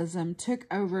cataclysm, took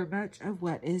over much of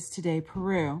what is today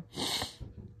Peru,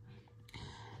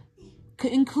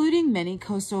 including many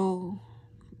coastal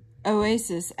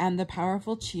oases and the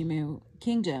powerful Chimu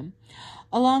kingdom.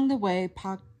 Along the way,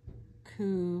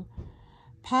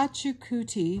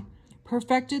 Pachacuti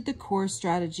perfected the core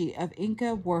strategy of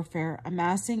Inca warfare,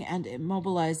 amassing and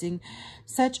immobilizing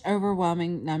such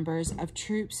overwhelming numbers of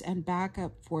troops and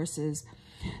backup forces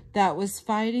that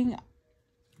fighting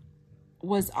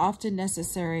was often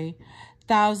necessary.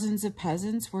 Thousands of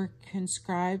peasants were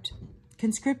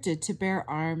conscripted to bear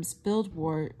arms, build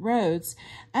roads,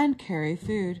 and carry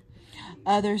food.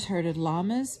 Others herded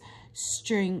llamas,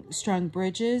 strung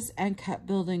bridges, and cut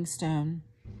building stone.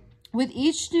 With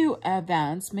each new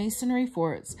advance, masonry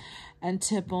forts and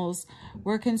temples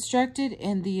were constructed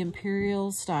in the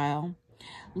imperial style,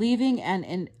 leaving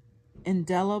an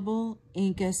indelible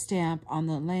Inca stamp on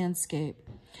the landscape.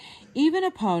 Even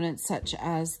opponents such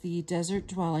as the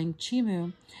desert-dwelling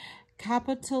Chimu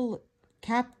capitulated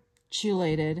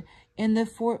in the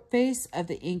face of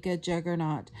the Inca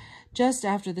juggernaut. Just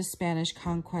after the Spanish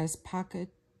conquest,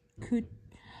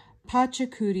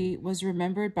 Pachacuti was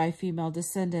remembered by female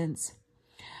descendants.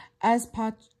 As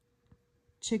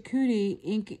Pachacuti,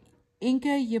 Inca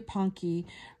Yupanqui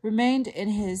remained in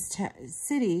his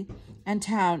city and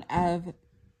town of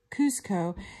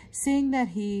Cusco, seeing that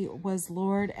he was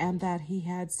Lord and that he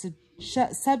had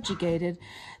subjugated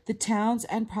the towns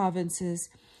and provinces.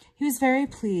 He was very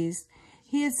pleased.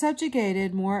 He had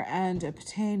subjugated more and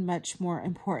obtained much more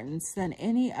importance than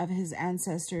any of his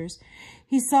ancestors.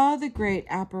 He saw the great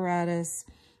apparatus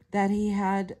that he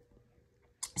had,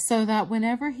 so that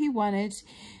whenever he wanted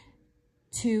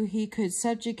to, he could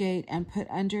subjugate and put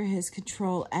under his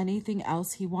control anything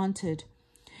else he wanted.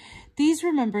 These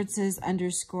remembrances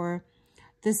underscore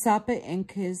the Sapa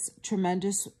Inca's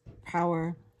tremendous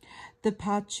power. The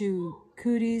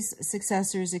Pachacutis'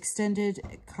 successors extended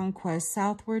conquest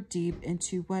southward deep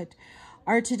into what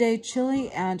are today Chile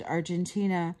and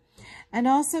Argentina, and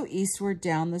also eastward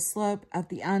down the slope of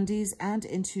the Andes and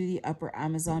into the upper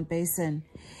Amazon basin.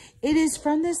 It is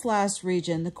from this last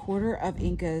region, the quarter of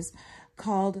Incas,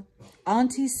 called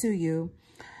Antisuyu,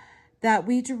 that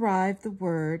we derive the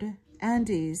word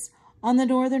Andes. On the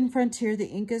northern frontier, the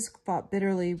Incas fought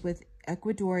bitterly with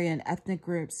Ecuadorian ethnic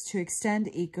groups to extend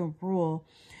Inca rule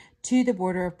to the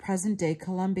border of present-day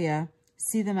Colombia.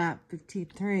 See the map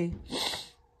 53.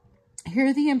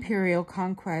 Here the imperial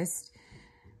conquest,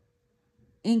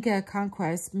 Inca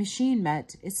conquest machine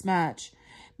met its match.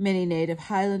 Many native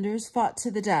highlanders fought to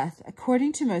the death.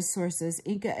 According to most sources,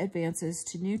 Inca advances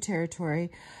to new territory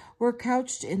were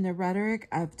couched in the rhetoric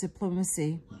of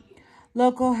diplomacy.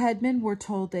 Local headmen were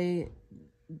told they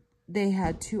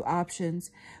had two options.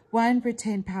 One,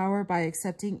 retain power by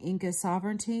accepting Inca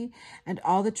sovereignty and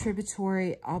all the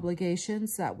tributary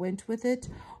obligations that went with it,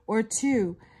 or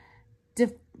two,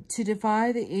 to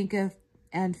defy the Inca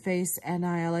and face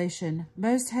annihilation.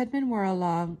 Most headmen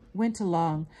went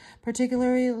along,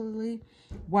 particularly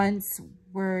once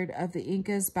word of the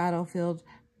Incas' battlefield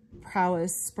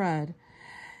prowess spread.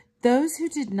 Those who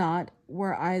did not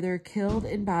were either killed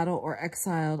in battle or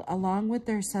exiled, along with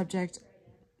their subject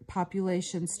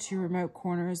populations, to remote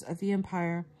corners of the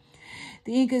empire.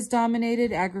 The Incas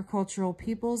dominated agricultural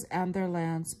peoples and their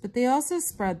lands, but they also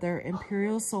spread their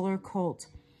imperial solar cult.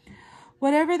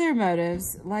 Whatever their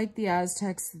motives, like the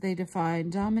Aztecs, they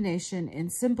defined domination in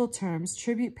simple terms: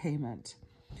 tribute payment.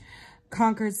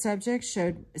 Conquered subjects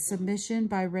showed submission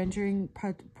by rendering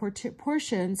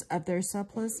portions of their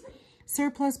surplus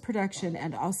production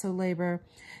and also labor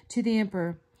to the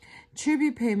emperor.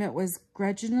 Tribute payment was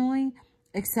grudgingly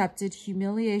accepted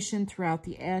humiliation throughout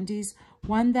the Andes,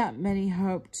 one that many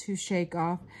hoped to shake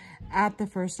off at the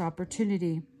first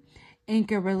opportunity.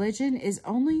 Inca religion is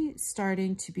only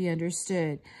starting to be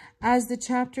understood. As the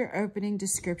chapter opening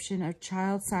description of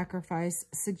child sacrifice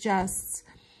suggests,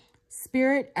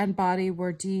 spirit and body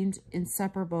were deemed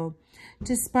inseparable.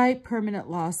 Despite permanent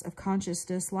loss of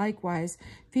consciousness, likewise,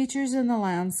 features in the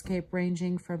landscape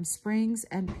ranging from springs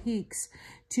and peaks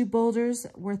to boulders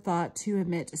were thought to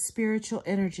emit spiritual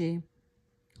energy.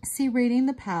 See Reading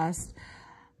the Past,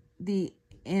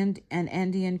 an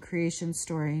Andean creation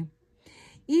story.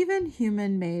 Even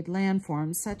human-made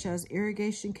landforms, such as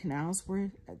irrigation canals,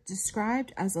 were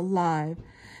described as alive.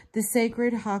 The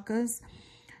sacred hakas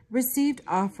received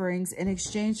offerings in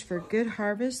exchange for good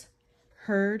harvest,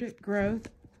 herd growth,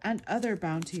 and other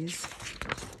bounties.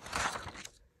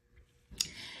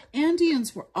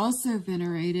 Andeans were also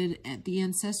venerated at the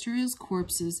ancestral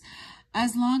corpses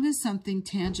as long as something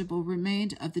tangible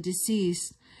remained of the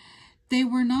deceased. They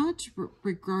were not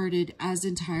regarded as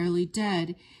entirely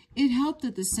dead. It helped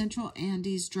that the central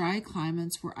Andes dry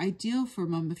climates were ideal for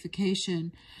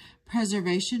mummification.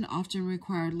 Preservation often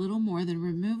required little more than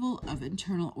removal of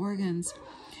internal organs.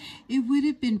 It would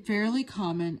have been fairly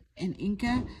common in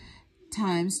Inca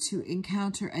times to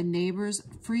encounter a neighbor's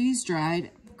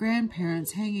freeze-dried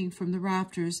grandparents hanging from the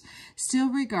rafters, still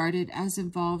regarded as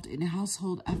involved in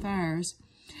household affairs.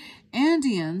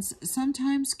 Andeans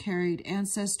sometimes carried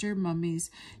ancestor mummies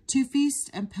to feasts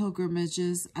and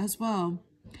pilgrimages as well.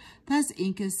 Thus,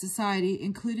 Inca society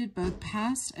included both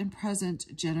past and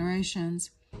present generations.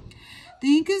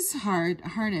 The Incas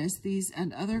harnessed these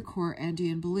and other core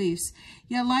Andean beliefs,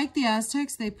 yet like the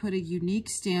Aztecs, they put a unique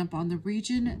stamp on the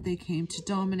region they came to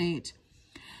dominate.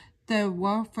 Though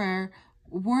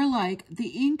warlike, the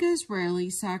Incas rarely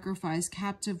sacrificed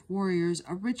captive warriors.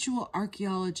 A ritual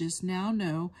archaeologists now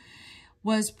know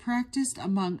was practiced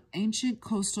among ancient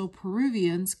coastal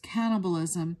Peruvians.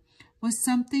 Cannibalism was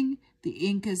something the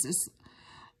Incas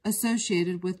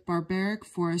associated with barbaric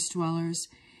forest dwellers.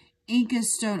 Inca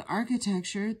stone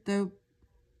architecture, though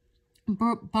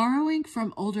borrowing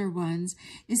from older ones,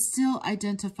 is still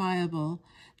identifiable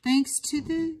thanks to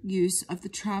the use of the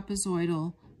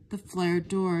trapezoidal, the flared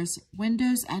doors,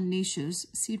 windows, and niches.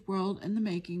 See World in the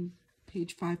Making,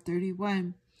 page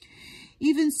 531.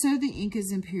 Even so, the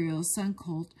Incas' imperial sun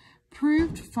cult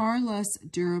proved far less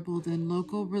durable than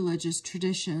local religious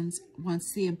traditions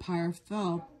once the empire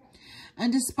fell.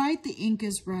 And despite the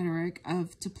Incas' rhetoric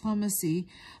of diplomacy,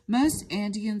 most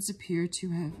Andeans appear to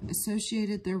have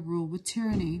associated their rule with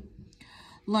tyranny.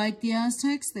 Like the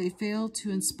Aztecs, they failed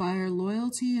to inspire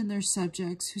loyalty in their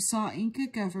subjects, who saw Inca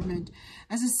government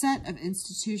as a set of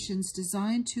institutions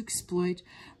designed to exploit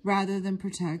rather than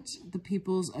protect the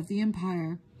peoples of the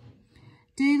empire.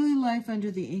 Daily life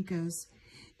under the Incas.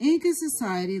 Inca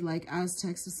society, like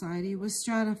Aztec society, was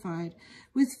stratified,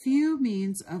 with few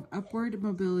means of upward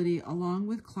mobility along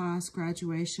with class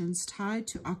graduations tied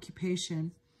to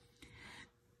occupation.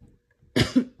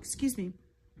 Excuse me.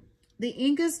 The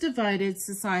Incas divided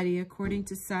society according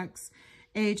to sex,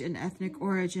 age, and ethnic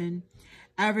origin.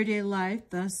 Everyday life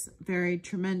thus varied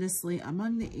tremendously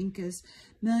among the Incas'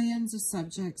 millions of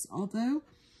subjects, although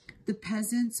the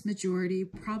peasants' majority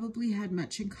probably had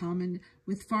much in common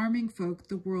with farming folk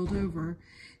the world over.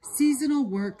 Seasonal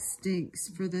work stinks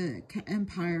for the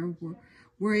empire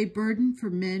were a burden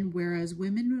for men, whereas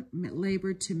women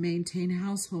labored to maintain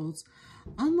households.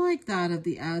 Unlike that of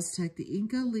the Aztec, the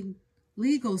Inca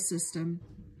legal system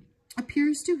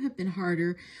appears to have been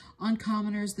harder on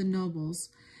commoners than nobles.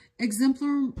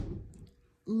 Exemplary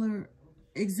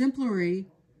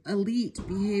elite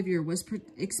behavior was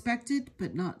expected,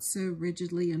 but not so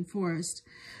rigidly enforced.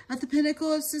 At the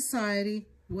pinnacle of society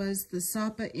was the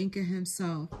Sapa Inca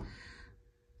himself,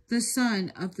 the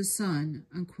son of the sun,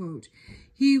 unquote.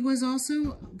 He was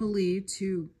also believed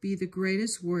to be the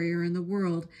greatest warrior in the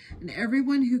world, and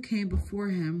everyone who came before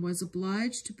him was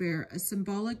obliged to bear a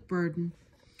symbolic burden,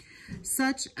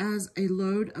 such as a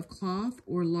load of cloth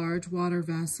or large water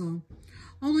vessel.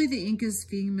 Only the Inca's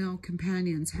female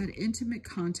companions had intimate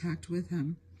contact with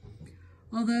him.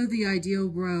 Although the ideal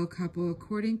royal couple,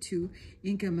 according to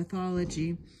Inca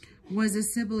mythology, was a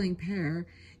sibling pair,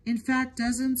 in fact,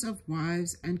 dozens of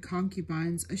wives and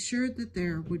concubines assured that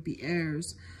there would be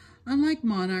heirs. Unlike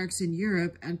monarchs in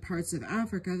Europe and parts of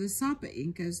Africa, the Sapa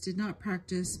Incas did not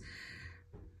practice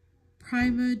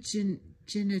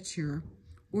primogeniture,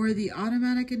 or the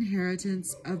automatic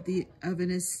inheritance of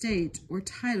an estate or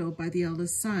title by the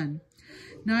eldest son.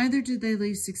 Neither did they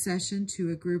leave succession to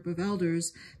a group of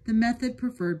elders, the method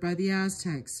preferred by the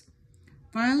Aztecs.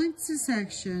 Violent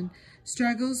succession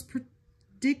struggles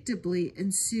predictably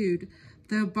ensued,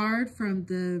 though barred from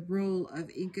the role of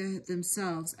Inca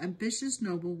themselves. Ambitious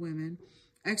noble women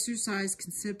exercised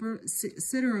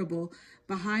considerable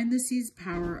behind-the-scenes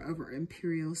power over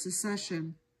imperial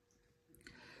succession.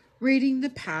 Reading the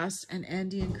past and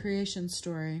Andean creation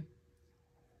story.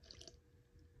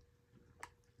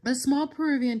 The small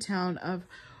Peruvian town of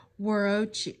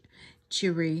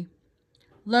Huarochirí,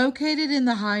 located in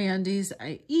the high Andes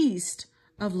east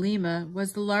of Lima,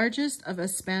 was the largest of a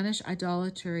Spanish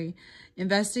idolatry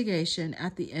investigation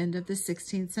at the end of the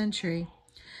 16th century.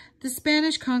 The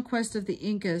Spanish conquest of the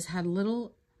Incas had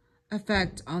little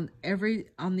effect on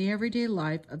the everyday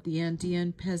life of the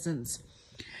Andean peasants,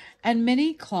 and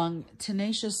many clung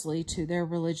tenaciously to their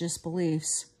religious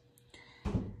beliefs.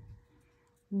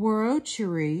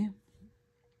 Huarochirí,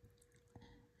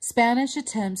 Spanish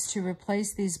attempts to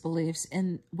replace these beliefs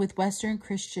with Western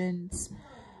Christians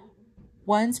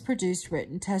once produced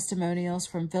written testimonials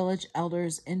from village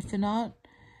elders in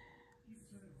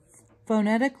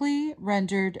phonetically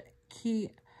rendered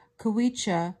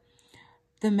Quichua,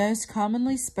 the most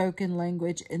commonly spoken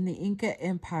language in the Inca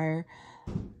Empire.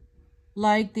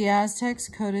 Like the Aztecs'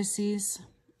 codices,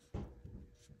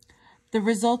 the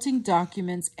resulting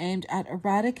documents aimed at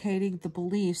eradicating the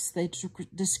beliefs they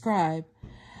describe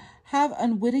have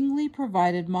unwittingly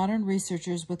provided modern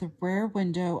researchers with a rare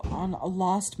window on a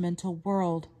lost mental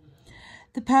world.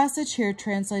 The passage here,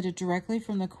 translated directly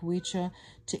from the Quichua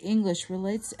to English,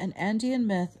 relates an Andean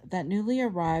myth that newly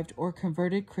arrived or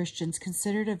converted Christians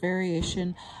considered a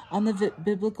variation on the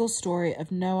biblical story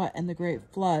of Noah and the Great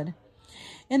Flood.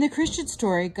 In the Christian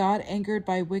story, God, angered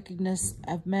by wickedness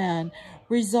of man,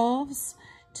 resolves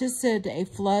to send a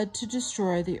flood to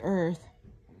destroy the earth.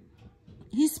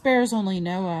 He spares only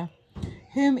Noah,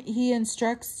 whom he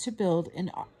instructs to build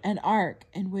an ark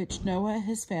in which Noah,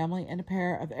 his family, and a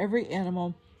pair of every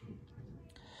animal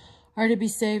are to be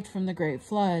saved from the great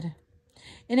flood.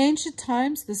 In ancient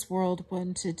times, this world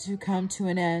wanted to come to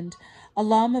an end. A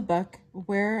llama buck,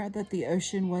 aware that the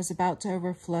ocean was about to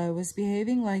overflow, was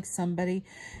behaving like somebody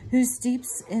who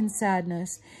steeps in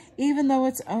sadness. Even though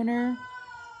its owner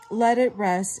let it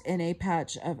rest in a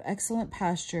patch of excellent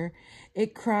pasture,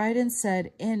 it cried and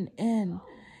said, in,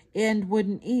 and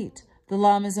wouldn't eat. The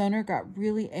llama's owner got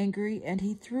really angry, and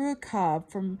he threw a cob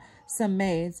from some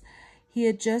maize he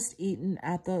had just eaten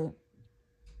at the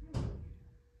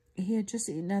he had just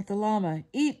eaten at the llama.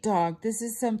 "Eat, dog. This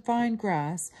is some fine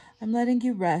grass. I'm letting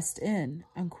you rest in,"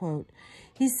 unquote.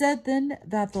 He said then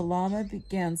that the llama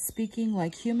began speaking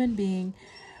like human being,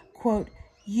 quote,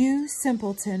 "You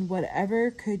simpleton,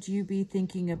 whatever could you be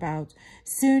thinking about?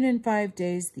 Soon in 5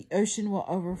 days the ocean will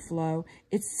overflow,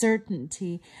 it's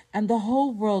certainty, and the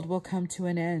whole world will come to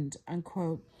an end,"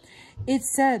 unquote. It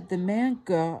said the man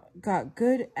got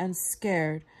good and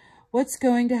scared. "What's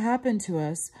going to happen to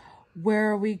us?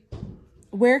 Where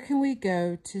can we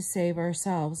go to save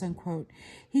ourselves?" unquote.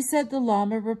 He said the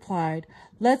llama replied,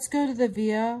 "Let's go to the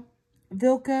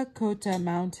Vilca Kota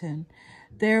mountain.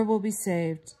 There we'll be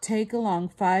saved. Take along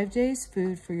 5 days'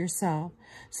 food for yourself."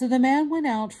 So the man went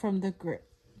out from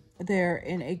there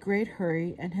in a great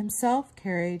hurry, and himself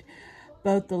carried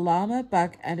both the llama,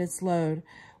 buck, and its load.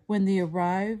 When they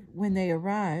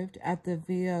arrived at the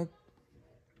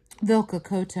Vilca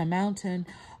Kota mountain,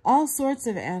 all sorts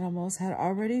of animals had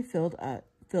already filled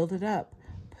it up.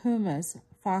 Pumas,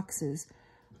 foxes,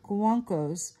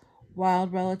 guancos,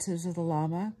 wild relatives of the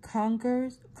llama,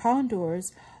 condors,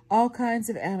 all kinds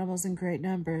of animals in great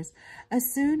numbers.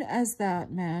 As soon as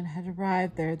that man had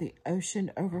arrived there, the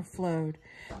ocean overflowed.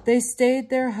 They stayed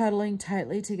there huddling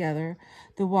tightly together.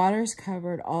 The waters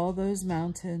covered all those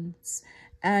mountains,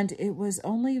 and it was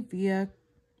only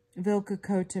Vilca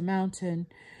Kota mountain,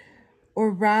 or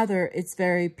rather its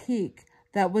very peak,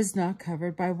 that was not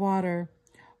covered by water.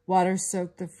 Water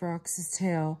soaked the fox's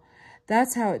tail.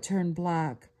 That's how it turned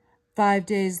black. 5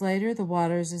 days later, the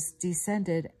waters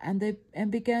descended and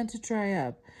began to dry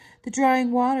up. The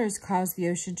drying waters caused the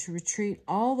ocean to retreat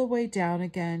all the way down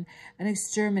again and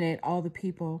exterminate all the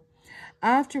people.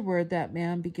 Afterward, that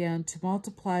man began to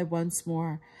multiply once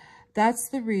more. That's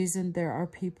the reason there are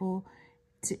people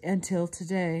until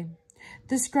today.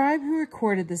 The scribe who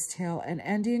recorded this tale, an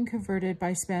Indian converted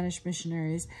by Spanish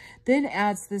missionaries, then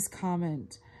adds this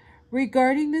comment: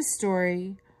 "Regarding this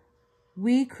story,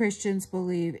 we Christians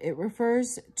believe it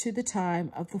refers to the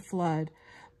time of the flood,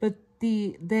 but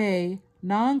they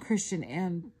non-Christian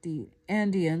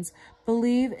Indians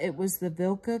believe it was the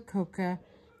Vilca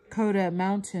Kota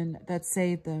mountain that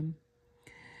saved them."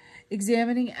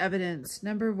 Examining evidence.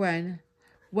 Number 1.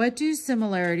 What do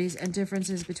similarities and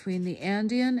differences between the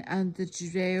Andean and the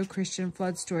Judeo-Christian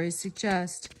flood stories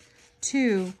suggest?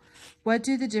 2. What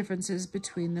do the differences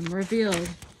between them reveal?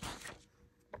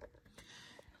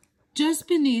 Just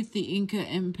beneath the Inca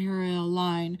imperial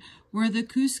line were the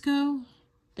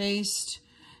Cusco-based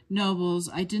nobles,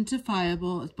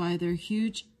 identifiable by their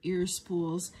huge ear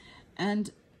spools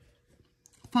and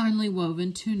finely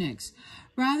woven tunics.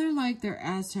 Rather like their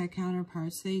Aztec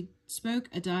counterparts, they spoke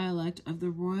a dialect of the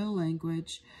royal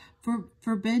language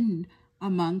forbidden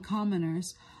among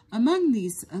commoners. Among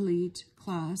these elite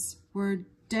class were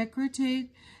decorated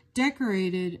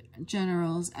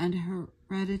generals and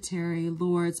hereditary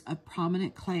lords of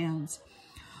prominent clans.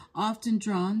 Often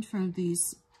drawn from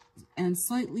these and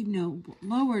slightly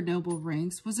lower noble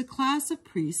ranks was a class of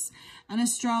priests and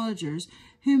astrologers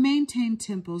who maintained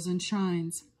temples and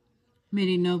shrines.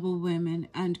 Many noble women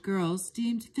and girls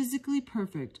deemed physically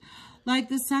perfect, like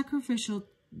the sacrificial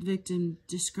victim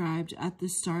described at the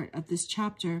start of this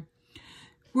chapter,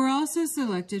 were also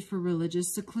selected for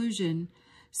religious seclusion.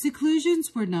 Seclusion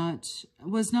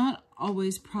was not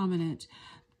always prominent,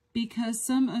 because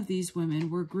some of these women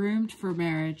were groomed for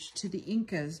marriage to the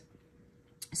Incas.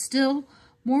 Still,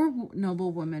 more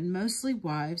noble women, mostly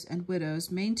wives and widows,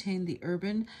 maintained the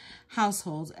urban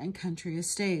households and country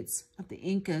estates of the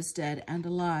Incas, dead and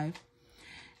alive.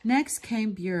 Next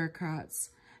came bureaucrats,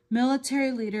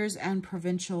 military leaders, and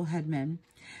provincial headmen.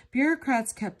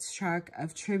 Bureaucrats kept track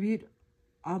of tribute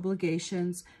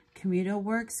obligations, communal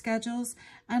work schedules,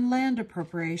 and land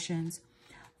appropriations.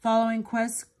 Following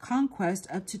conquest,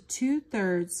 up to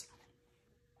 2/3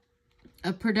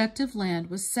 of productive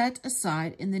land was set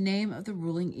aside in the name of the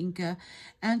ruling Inca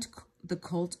and the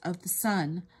cult of the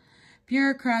sun.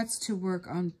 Bureaucrats to work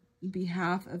on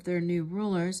behalf of their new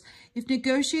rulers. If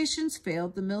negotiations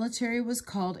failed, the military was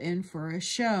called in for a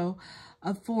show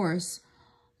of force.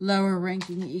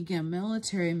 Lower-ranking Inca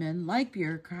military men, like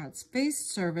bureaucrats, faced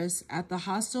service at the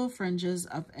hostile fringes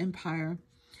of empire.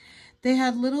 They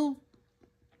had little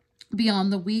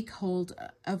beyond the weak hold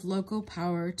of local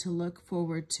power to look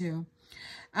forward to.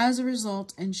 As a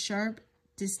result, in sharp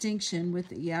distinction with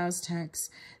the Aztecs,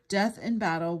 death in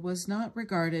battle was not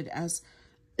regarded as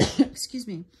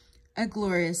a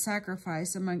glorious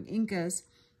sacrifice among Incas.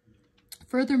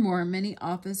 Furthermore, many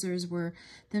officers were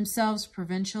themselves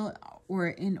provincial or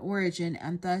in origin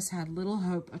and thus had little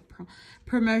hope of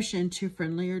promotion to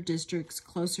friendlier districts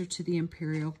closer to the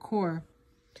imperial core.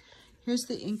 Here's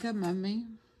the Inca mummy.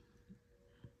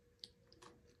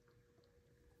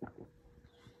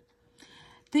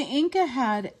 The Inca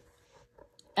had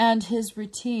and his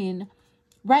retinue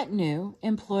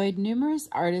employed numerous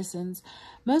artisans,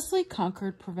 mostly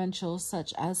conquered provincials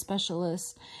such as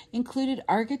specialists, included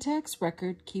architects,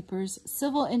 record keepers,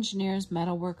 civil engineers,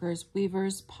 metalworkers,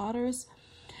 weavers, potters,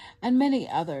 and many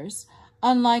others.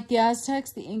 Unlike the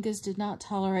Aztecs, the Incas did not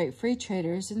tolerate free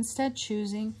traders, instead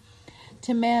choosing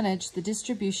to manage the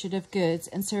distribution of goods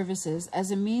and services as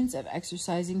a means of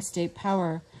exercising state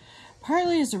power.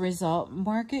 Partly as a result,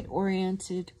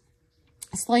 market-oriented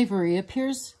slavery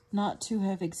appears not to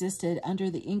have existed under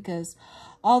the Incas,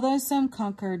 although some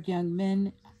conquered young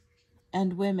men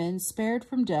and women spared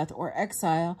from death or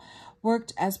exile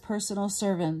worked as personal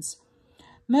servants.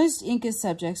 Most Inca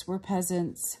subjects were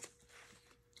peasants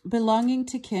belonging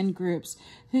to kin groups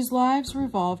whose lives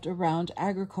revolved around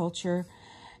agriculture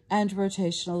and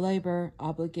rotational labor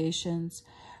obligations.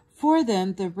 For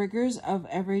them, the rigors of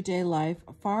everyday life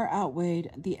far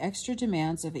outweighed the extra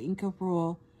demands of Inca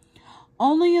rule.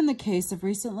 Only in the case of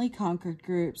recently conquered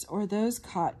groups or those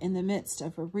caught in the midst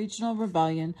of a regional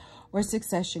rebellion or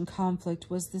succession conflict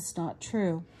was this not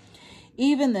true.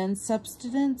 Even then,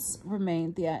 subsistence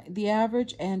remained the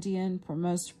average Andean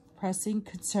most pressing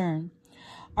concern.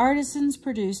 Artisans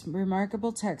produced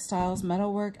remarkable textiles,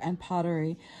 metalwork, and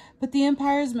pottery, but the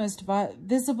empire's most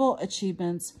visible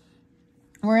achievements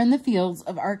were in the fields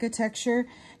of architecture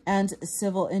and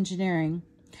civil engineering.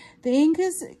 The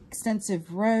Incas'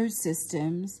 extensive road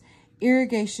systems,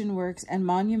 irrigation works, and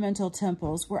monumental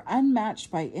temples were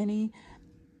unmatched by any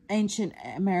ancient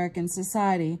American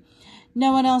society.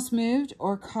 No one else moved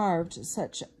or carved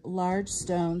such large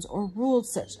stones or ruled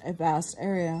such a vast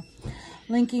area.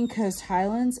 Linking coast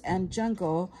highlands and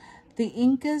jungle, the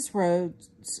Incas'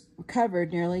 roads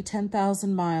covered nearly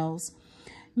 10,000 miles.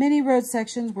 Many road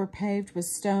sections were paved with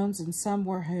stones and some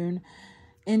were hewn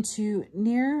into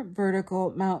near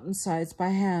vertical mountainsides by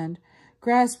hand.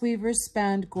 Grass weavers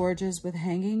spanned gorges with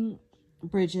hanging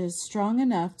bridges strong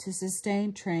enough to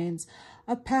sustain trains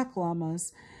of pack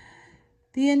llamas.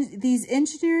 These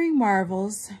engineering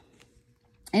marvels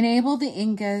enabled the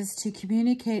Incas to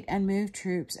communicate and move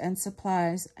troops and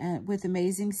supplies with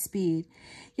amazing speed,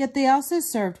 yet they also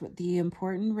served the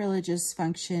important religious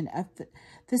function of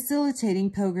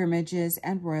facilitating pilgrimages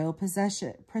and royal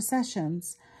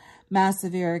processions.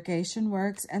 Massive irrigation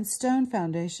works and stone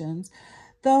foundations,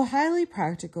 though highly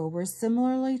practical, were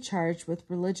similarly charged with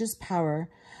religious power.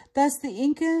 Thus, the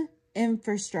Inca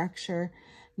infrastructure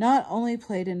not only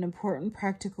played an important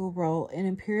practical role in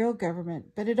imperial government,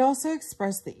 but it also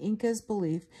expressed the Incas'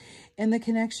 belief in the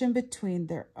connection between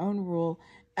their own rule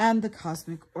and the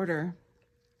cosmic order.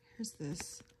 Here's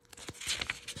this.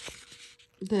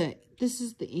 This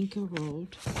is the Inca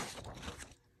Road.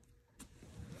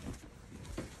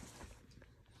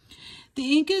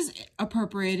 The Incas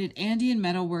appropriated Andean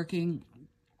metalworking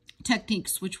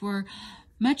techniques, which were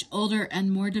much older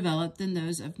and more developed than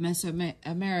those of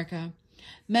Mesoamerica.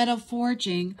 Metal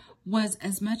forging was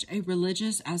as much a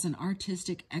religious as an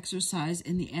artistic exercise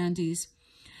in the Andes,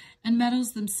 and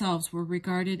metals themselves were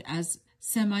regarded as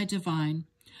semi-divine.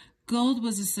 Gold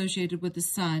was associated with the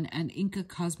sun and Inca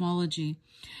cosmology,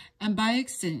 and by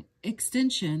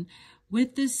extension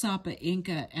with the Sapa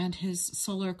Inca and his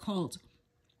solar cult.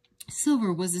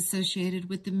 Silver was associated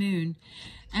with the moon,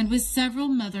 and with several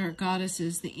mother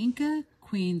goddesses, the Inca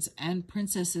queens and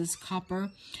princesses,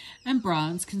 copper and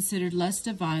bronze, considered less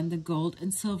divine than gold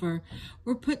and silver,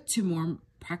 were put to more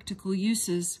practical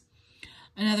uses.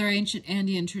 Another ancient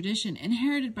Andean tradition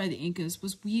inherited by the Incas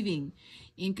was weaving.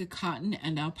 Inca cotton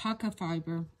and alpaca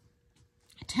fiber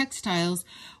textiles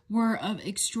were of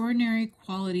extraordinary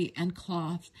quality, and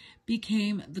cloth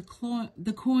became the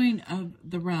coin of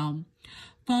the realm.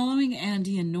 Following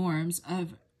Andean norms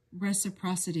of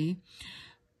reciprocity,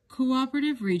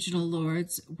 cooperative regional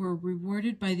lords were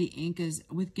rewarded by the Incas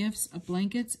with gifts of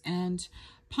blankets and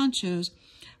ponchos,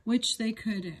 which they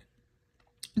could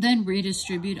then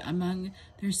redistribute among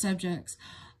their subjects.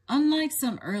 Unlike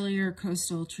some earlier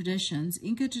coastal traditions,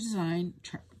 Inca design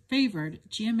favored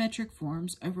geometric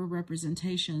forms over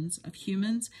representations of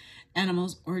humans,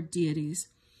 animals, or deities.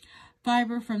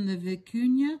 Fiber from the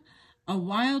vicuña, a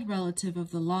wild relative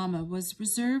of the llama, was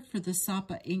reserved for the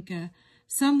Sapa Inca.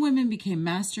 Some women became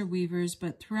master weavers,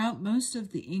 but throughout most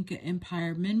of the Inca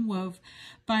Empire, men wove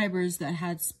fibers that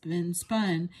had been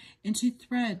spun into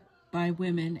thread by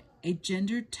women, a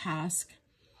gendered task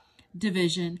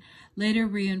division later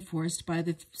reinforced by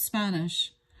the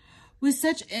Spanish. With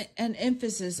such an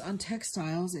emphasis on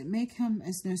textiles, it may come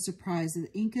as no surprise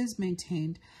that the Incas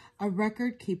maintained a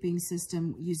record-keeping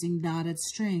system using knotted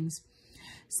strings,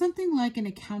 something like an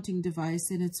accounting device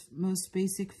in its most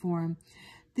basic form.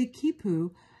 The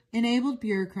quipu enabled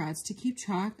bureaucrats to keep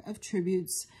track of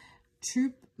tributes,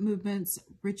 troop movements,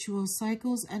 ritual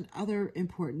cycles, and other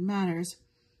important matters,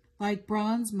 like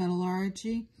bronze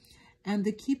metallurgy, and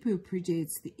the quipu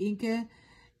predates the Inca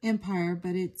Empire,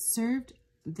 but it served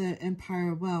the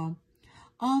empire well.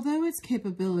 Although its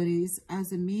capabilities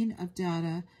as a mean of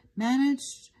data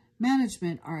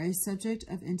management are a subject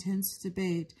of intense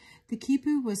debate, the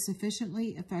quipu was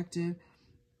sufficiently effective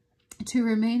to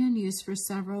remain in use for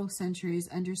several centuries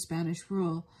under Spanish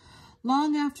rule,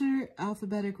 long after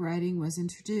alphabetic writing was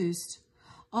introduced.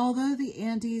 Although the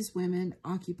Andes women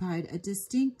occupied a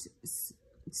distinct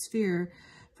sphere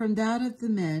from that of the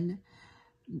men,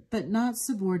 but not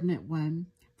subordinate one.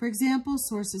 For example,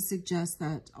 sources suggest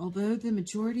that although the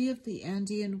majority of the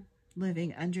Andean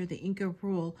living under the Inca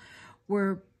rule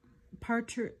were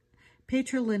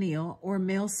patrilineal or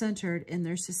male-centered in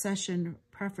their succession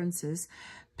preferences,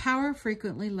 power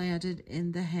frequently landed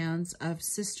in the hands of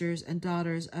sisters and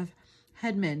daughters of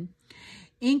headmen.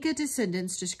 Inca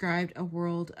descendants described a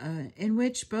world in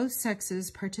which both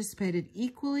sexes participated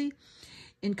equally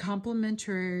in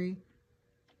complementary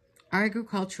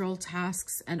agricultural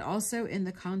tasks and also in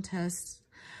the contests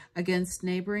against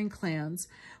neighboring clans.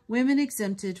 Women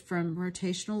exempted from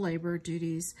rotational labor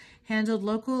duties handled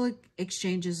local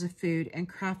exchanges of food and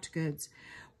craft goods.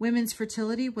 Women's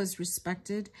fertility was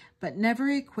respected, but never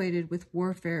equated with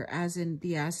warfare as in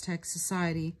the Aztec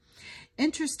society.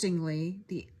 Interestingly,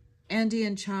 the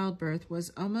Andean childbirth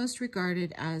was almost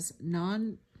regarded as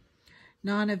non-event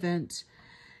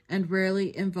and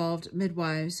rarely involved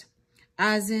midwives.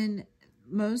 As in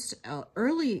most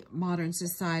early modern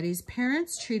societies,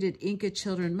 parents treated Inca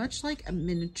children much like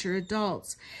miniature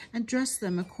adults and dressed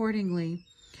them accordingly.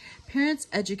 Parents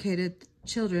educated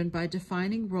children by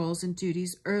defining roles and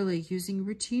duties early, using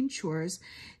routine chores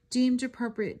deemed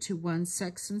appropriate to one's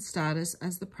sex and status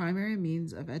as the primary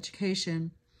means of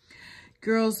education.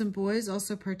 Girls and boys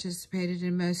also participated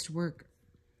in most work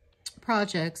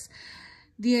projects.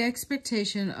 The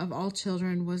expectation of all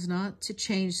children was not to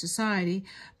change society,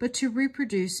 but to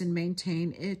reproduce and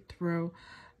maintain it through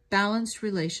balanced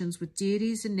relations with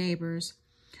deities and neighbors.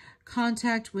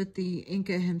 Contact with the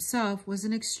Inca himself was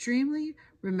an extremely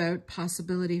remote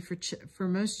possibility for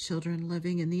most children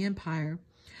living in the empire.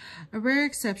 A rare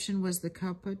exception was the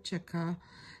Capocheca,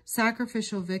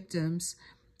 sacrificial victims,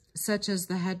 such as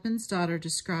the headman's daughter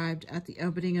described at the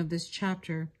opening of this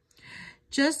chapter.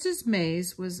 Just as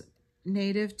maize was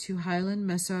native to highland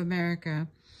Mesoamerica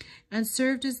and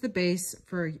served as the base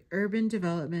for urban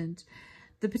development,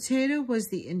 the potato was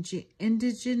the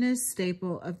indigenous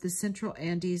staple of the Central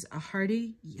Andes, a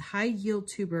hardy, high-yield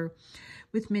tuber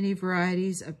with many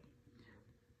varieties of.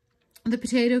 The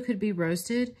potato could be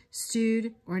roasted,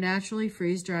 stewed, or naturally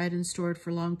freeze-dried and stored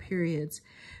for long periods.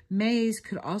 Maize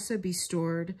could also be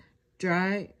stored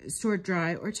dry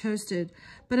or toasted,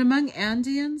 but among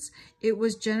Andeans, it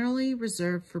was generally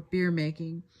reserved for beer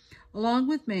making. Along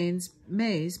with maize,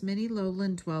 many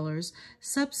lowland dwellers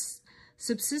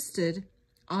subsisted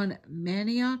on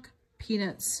manioc,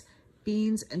 peanuts,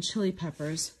 beans, and chili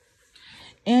peppers.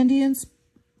 Andeans'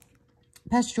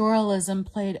 pastoralism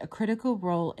played a critical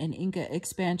role in Inca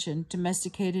expansion.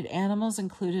 Domesticated animals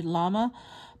included llama,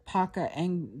 paca,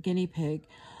 and guinea pig.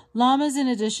 Llamas, in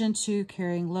addition to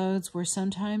carrying loads, were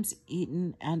sometimes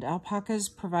eaten, and alpacas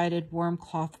provided warm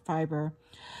cloth fiber.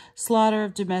 Slaughter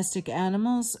of domestic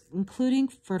animals, including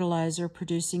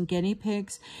fertilizer-producing guinea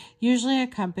pigs, usually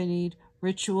accompanied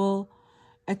ritual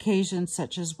occasions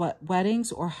such as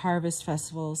weddings or harvest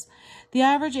festivals. The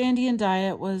average Andean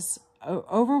diet was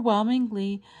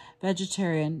overwhelmingly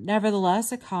vegetarian.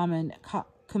 Nevertheless, a common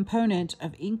component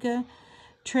of Inca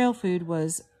trail food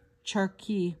was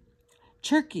charqui,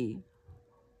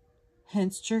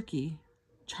 hence jerky,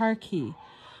 charqui.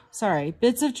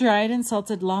 Bits of dried and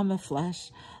salted llama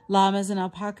flesh. Llamas and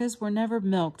alpacas were never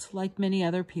milked like many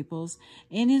other peoples.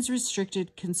 Indians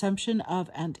restricted consumption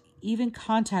of and even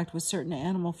contact with certain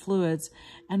animal fluids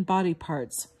and body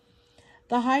parts.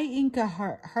 The high Inca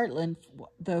heartland,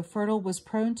 though fertile, was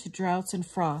prone to droughts and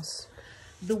frosts.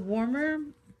 The warmer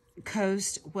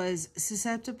coast was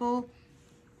susceptible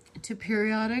to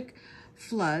periodic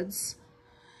floods.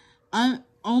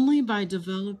 Only by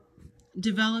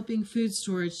developing food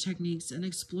storage techniques and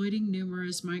exploiting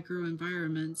numerous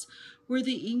microenvironments were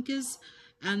the Incas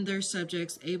and their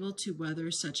subjects able to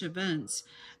weather such events.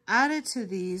 Added to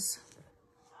these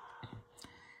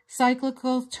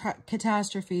cyclical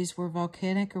catastrophes were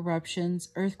volcanic eruptions,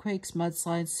 earthquakes,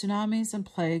 mudslides, tsunamis, and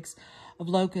plagues of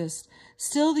locusts.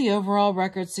 Still, the overall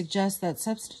record suggests that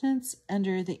subsistence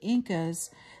under the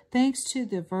Incas, thanks to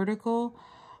the vertical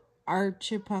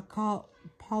archipelago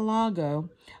archipelago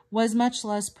was much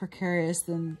less precarious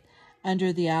than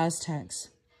under the Aztecs.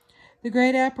 The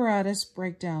great apparatus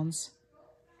breakdowns.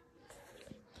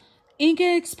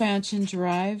 Inca expansion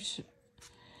derived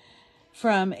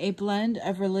from a blend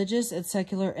of religious and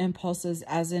secular impulses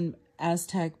as in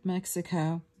Aztec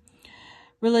Mexico.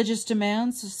 Religious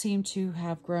demands seem to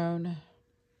have grown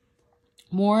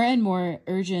more and more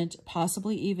urgent,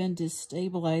 possibly even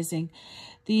destabilizing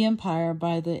the empire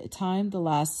by the time the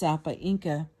last Sapa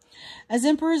Inca. As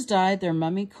emperors died, their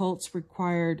mummy cults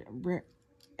required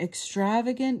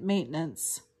extravagant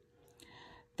maintenance.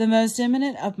 The most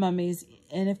eminent of mummies,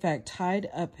 in effect, tied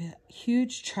up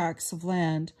huge tracts of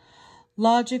land.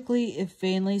 Logically, if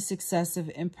vainly successive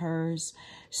emperors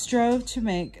strove to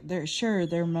make sure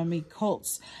their mummy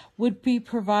cults would be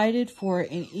provided for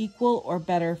in equal or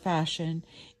better fashion,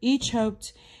 each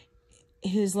hoped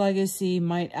his legacy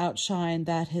might outshine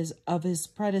that of his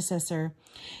predecessor.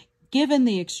 Given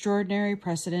the extraordinary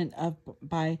precedent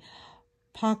by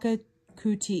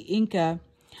Pachacuti Inca,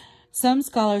 some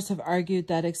scholars have argued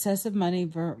that excessive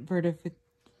money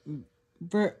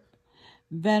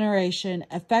veneration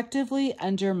effectively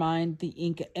undermined the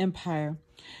Inca Empire.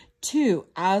 2.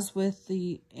 As with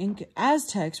the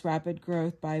Aztecs, rapid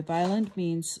growth by violent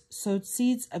means sowed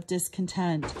seeds of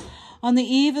discontent. On the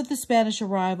eve of the Spanish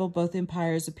arrival, both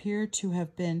empires appear to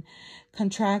have been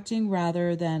contracting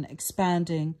rather than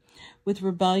expanding. With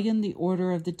rebellion the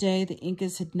order of the day, the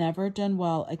Incas had never done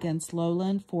well against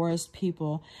lowland forest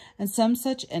people, and some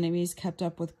such enemies kept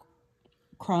up with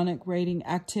chronic raiding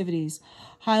activities.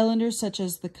 Highlanders such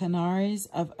as the Canaries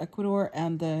of Ecuador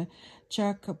and the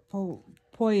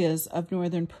Chachapoyas of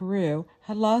northern Peru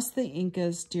had lost the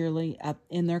Incas dearly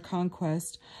in their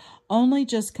conquest, only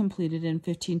just completed in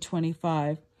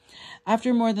 1525.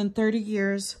 After more than 30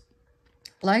 years,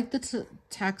 like the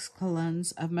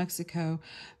Tlaxcalans of Mexico,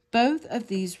 both of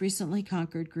these recently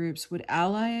conquered groups would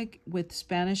ally with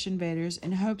Spanish invaders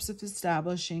in hopes of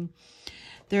establishing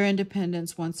their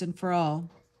independence once and for all.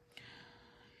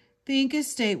 The Inca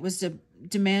state was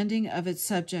demanding of its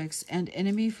subjects, and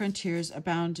enemy frontiers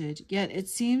abounded. Yet it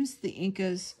seems the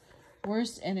Incas'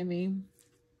 worst enemy...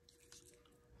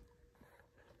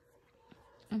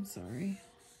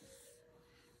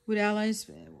 would allies...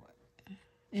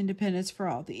 independence for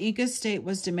all. The Inca state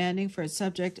was demanding for its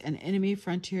subject, and enemy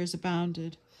frontiers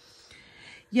abounded.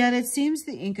 Yet it seems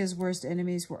the Incas' worst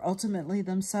enemies were ultimately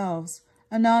themselves.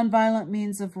 A nonviolent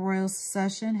means of royal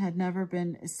succession had never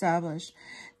been established.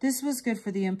 This was good for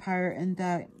the empire in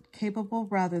that capable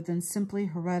rather than simply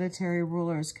hereditary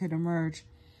rulers could emerge.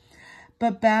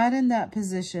 But bad in that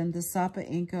position, the Sapa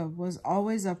Inca was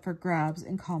always up for grabs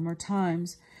in calmer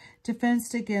times.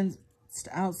 Defense against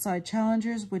outside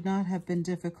challengers would not have been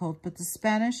difficult, but the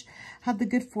Spanish had the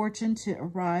good fortune to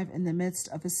arrive in the midst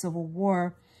of a civil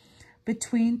war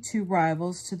between two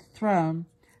rivals to the throne,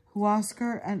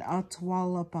 Huáscar and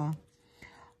Atahualpa.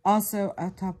 Also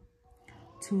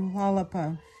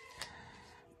Atahualpa.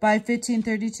 By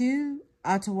 1532,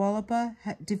 Atahualpa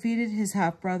had defeated his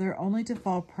half-brother only to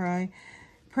fall prey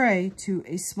to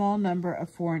a small number of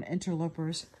foreign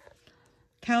interlopers.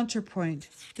 Counterpoint.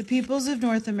 The peoples of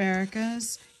North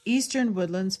America's eastern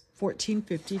woodlands,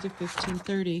 1450 to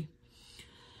 1530.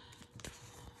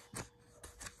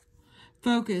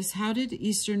 Focus. How did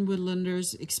eastern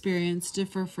woodlanders' experience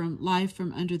differ from life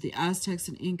from under the Aztecs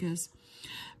and Incas?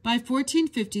 By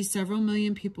 1450, several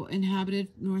million people inhabited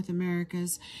North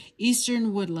America's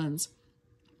eastern woodlands.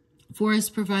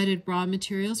 Forests provided raw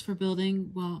materials for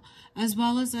building, as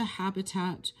well as a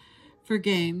habitat for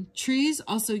game. Trees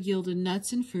also yielded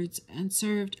nuts and fruits and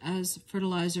served as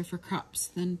fertilizer for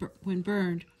crops when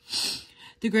burned.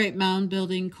 The great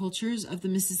mound-building cultures of the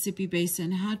Mississippi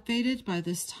Basin had faded by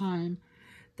this time,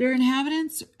 their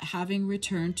inhabitants having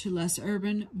returned to less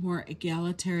urban, more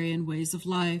egalitarian ways of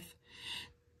life.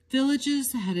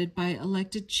 Villages headed by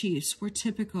elected chiefs were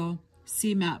typical.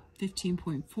 See map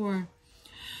 15.4.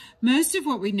 Most of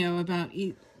what we know about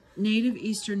native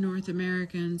eastern North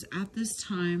Americans at this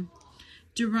time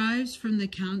derives from the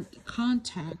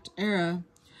contact era,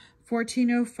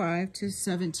 1405 to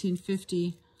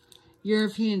 1750.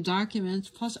 European documents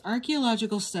plus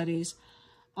archaeological studies.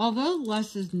 Although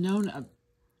less is known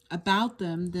about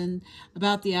them than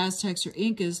about the Aztecs or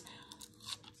Incas,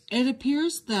 it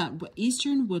appears that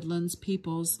eastern woodlands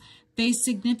peoples faced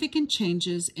significant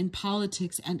changes in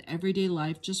politics and everyday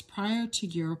life just prior to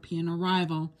European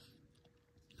arrival.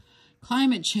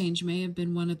 Climate change may have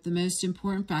been one of the most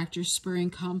important factors spurring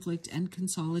conflict and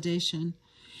consolidation.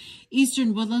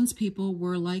 Eastern woodlands people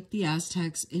were like the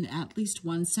Aztecs in at least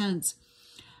one sense.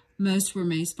 Most were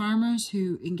maize farmers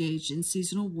who engaged in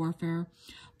seasonal warfare,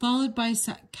 followed by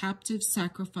captive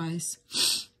sacrifice.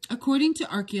 According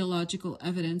to archaeological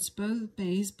evidence, both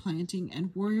maize planting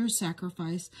and warrior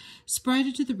sacrifice spread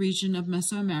into the region of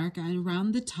Mesoamerica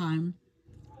around the time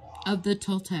of the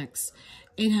Toltecs,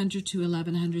 800 to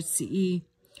 1100 CE.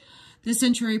 The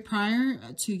century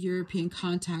prior to European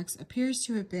contacts appears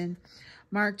to have been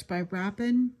marked by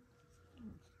rapid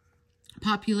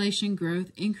population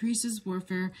growth, increases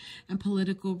warfare, and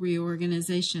political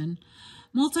reorganization.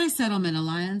 Multi-settlement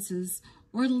alliances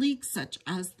or leagues such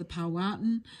as the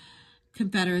Powhatan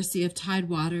Confederacy of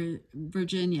Tidewater,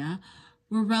 Virginia,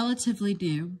 were relatively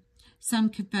new. Some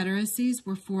confederacies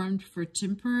were formed for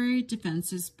temporary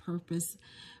defensive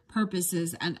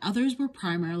purposes, and others were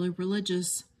primarily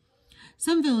religious.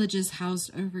 Some villages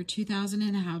housed over 2,000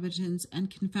 inhabitants, and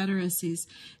confederacies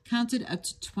counted up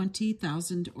to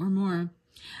 20,000 or more.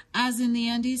 As in the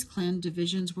Andes, clan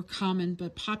divisions were common,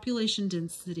 but population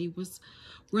density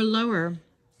were lower.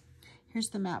 Here's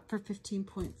the map for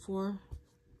 15.4.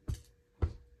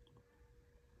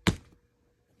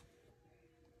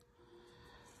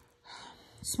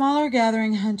 Smaller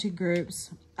gathering hunting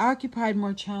groups occupied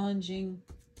more challenging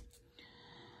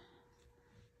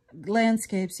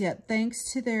landscapes, yet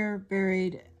thanks to their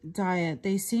varied diet,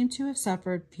 they seem to have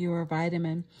suffered fewer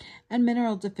vitamin and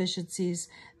mineral deficiencies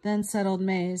than settled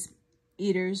maize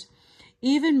eaters.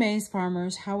 Even maize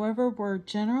farmers, however, were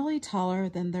generally taller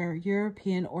than their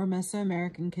European or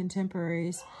Mesoamerican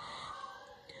contemporaries.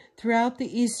 Throughout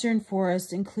the eastern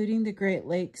forest, including the Great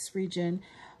Lakes region,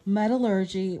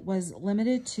 metallurgy was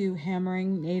limited to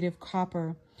hammering native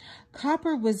copper.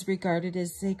 Copper was regarded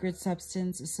as sacred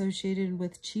substance associated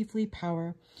with chiefly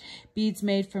power. Beads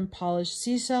made from polished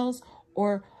seashells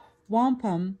or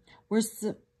wampum were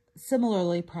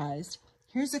similarly prized.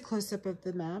 Here's a close-up of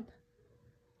the map.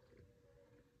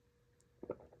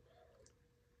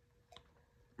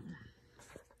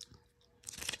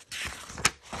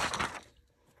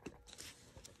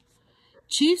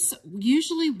 Chiefs,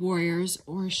 usually warriors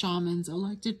or shamans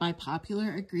elected by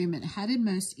popular agreement, headed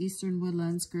most eastern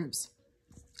woodlands groups.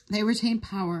 They retained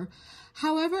power,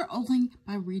 however, only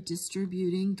by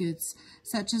redistributing goods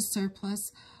such as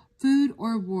surplus, food,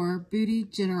 or war booty.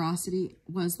 Generosity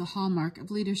was the hallmark of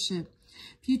leadership.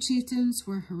 Few chieftains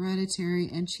were hereditary,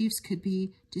 and chiefs could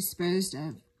be disposed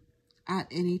of at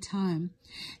any time.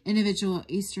 Individual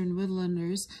eastern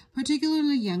woodlanders,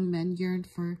 particularly young men, yearned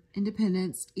for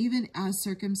independence, even as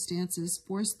circumstances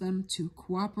forced them to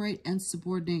cooperate and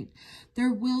subordinate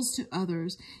their wills to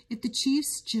others. If the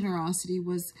chief's generosity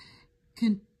was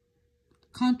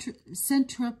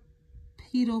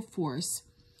centripetal force,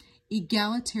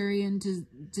 egalitarian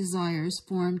desires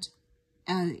formed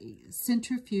a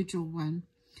centrifugal one.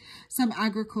 Some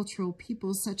agricultural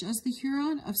peoples, such as the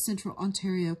Huron of central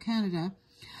Ontario, Canada,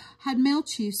 had male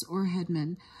chiefs or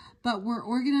headmen, but were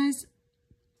organized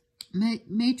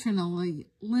matrinally.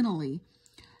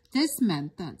 This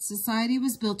meant that society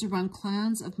was built around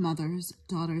clans of mothers,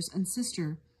 daughters, and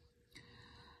sisters.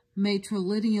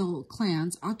 Matrilineal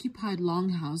clans occupied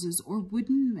longhouses or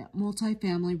wooden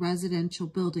multifamily residential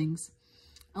buildings.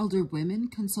 Elder women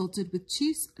consulted with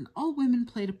chiefs, and all women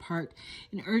played a part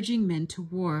in urging men to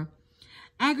war.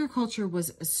 Agriculture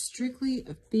was strictly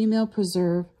a female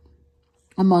preserve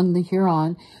among the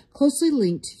Huron, closely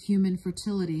linked to human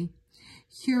fertility.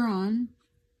 Huron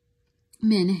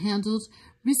men handled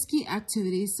risky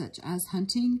activities such as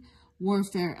hunting,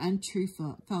 warfare, and tree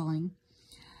felling.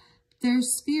 Their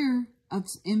sphere of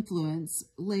influence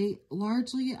lay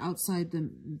largely outside the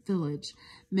village.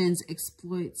 Men's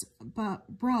exploits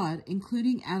abroad,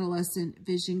 including adolescent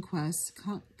vision quests,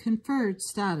 conferred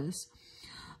status.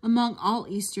 Among all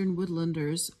Eastern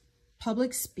woodlanders,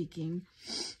 public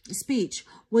speech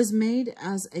was made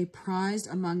as a prize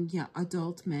among young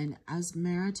adult men as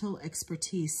marital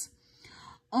expertise.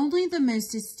 Only the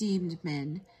most esteemed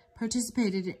men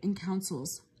participated in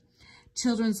councils.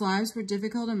 Children's lives were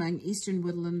difficult among Eastern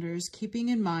woodlanders, keeping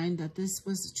in mind that this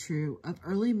was true of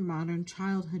early modern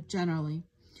childhood generally.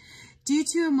 Due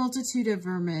to a multitude of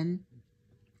vermin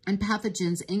and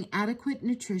pathogens, inadequate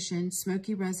nutrition,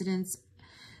 smoky residences,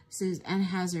 and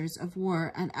hazards of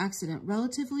war and accident,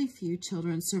 relatively few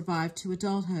children survived to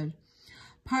adulthood.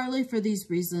 Partly for these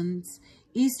reasons,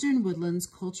 Eastern woodlands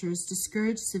cultures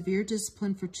discouraged severe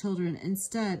discipline for children,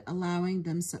 instead allowing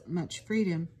them so much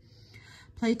freedom.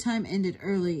 Playtime ended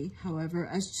early, however,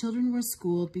 as children were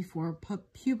schooled before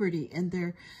puberty in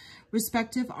their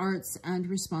respective arts and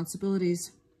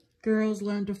responsibilities. Girls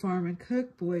learned to farm and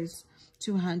cook, boys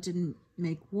to hunt and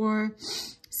make war.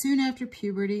 Soon after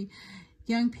puberty,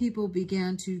 young people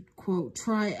began to, quote,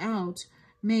 try out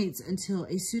mates until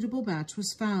a suitable match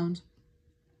was found.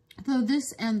 Though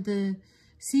this and the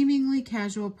seemingly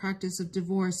casual practice of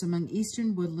divorce among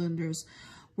Eastern woodlanders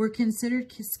were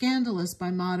considered scandalous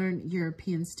by modern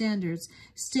European standards,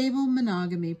 stable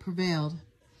monogamy prevailed.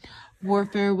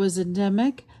 Warfare was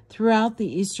endemic throughout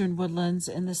the eastern woodlands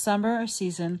in the summer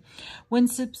season, when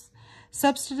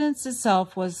subsistence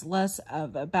itself was less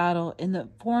of a battle in the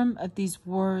form of these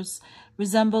wars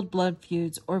resembled blood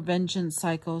feuds or vengeance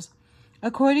cycles.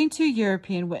 According to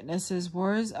European witnesses,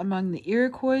 wars among the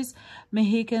Iroquois,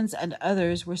 Mohicans, and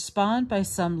others were spawned by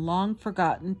some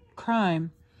long-forgotten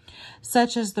crime,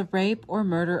 such as the rape or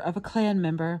murder of a clan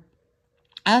member.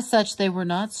 As such, they were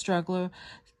not struggles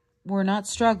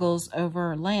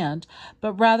over land,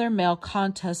 but rather male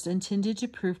contests intended to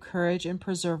prove courage and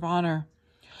preserve honor.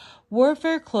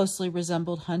 Warfare closely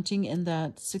resembled hunting in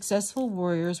that successful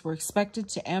warriors were expected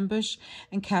to ambush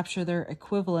and capture their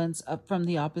equivalents from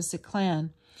the opposite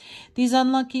clan. These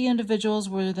unlucky individuals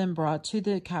were then brought to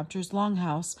the captor's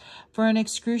longhouse for an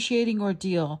excruciating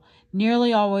ordeal,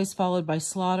 nearly always followed by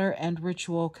slaughter and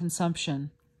ritual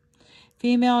consumption.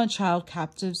 Female and child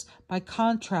captives, by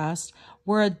contrast,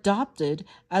 were adopted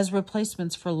as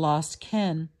replacements for lost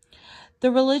kin. The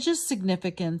religious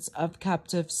significance of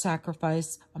captive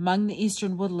sacrifice among the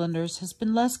eastern woodlanders has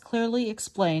been less clearly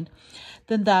explained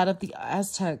than that of the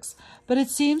Aztecs, but it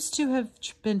seems to have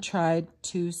been tied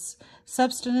to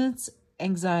subsistence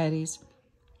anxieties.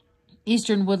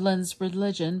 Eastern woodlands'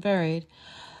 religion varied,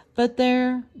 but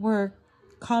there were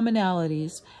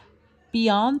commonalities.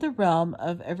 Beyond the realm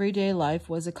of everyday life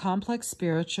was a complex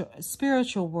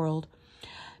spiritual world.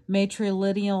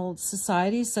 Matrilineal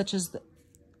societies such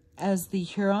as the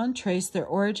Huron traced their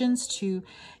origins to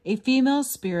a female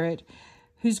spirit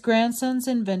whose grandsons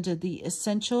invented the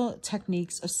essential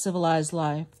techniques of civilized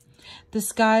life. The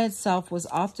sky itself was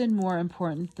often more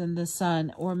important than the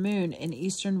sun or moon in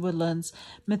eastern woodlands.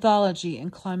 Mythology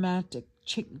and climatic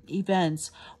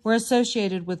events were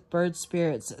associated with bird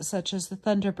spirits such as the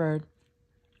thunderbird.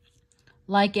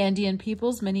 Like Andean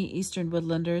peoples, many eastern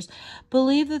woodlanders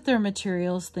believe that their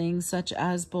materials, things such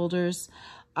as boulders,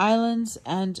 islands,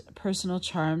 and personal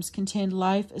charms, contained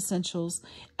life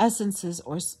essences,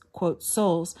 or, quote,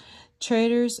 souls.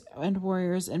 Traders and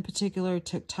warriors in particular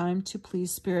took time to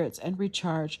please spirits and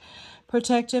recharge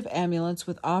protective amulets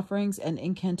with offerings and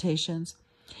incantations.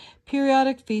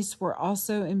 Periodic feasts were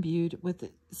also imbued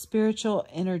with spiritual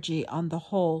energy on the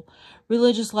whole.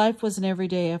 Religious life was an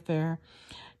everyday affair,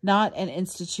 not an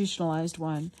institutionalized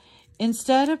one.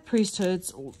 Instead of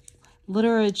priesthoods,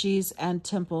 liturgies, and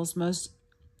temples, most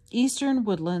Eastern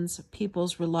woodlands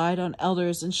peoples relied on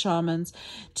elders and shamans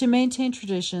to maintain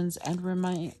traditions and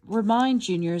remind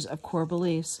juniors of core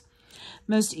beliefs.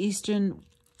 Most Eastern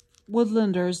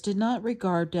woodlanders did not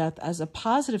regard death as a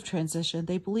positive transition.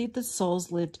 They believed that souls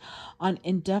lived on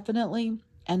indefinitely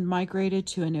and migrated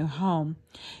to a new home,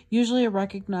 usually a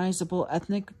recognizable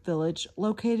ethnic village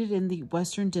located in the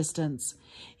western distance.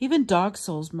 Even dog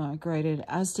souls migrated,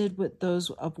 as did with those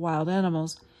of wild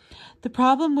animals. The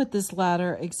problem with this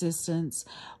latter existence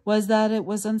was that it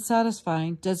was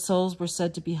unsatisfying. Dead souls were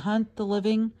said to hunt the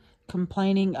living,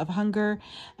 complaining of hunger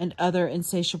and other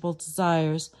insatiable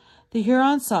desires. The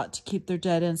Hurons sought to keep their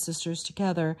dead ancestors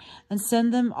together and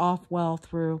send them off well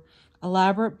through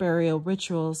elaborate burial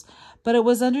rituals, but it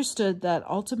was understood that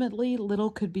ultimately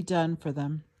little could be done for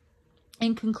them.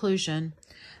 In conclusion,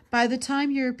 by the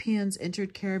time Europeans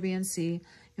entered Caribbean Sea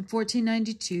in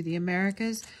 1492, the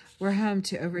Americas were home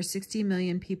to over 60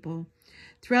 million people.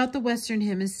 Throughout the Western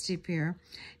Hemisphere,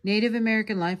 Native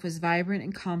American life was vibrant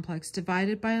and complex,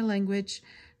 divided by language,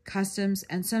 customs,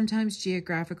 and sometimes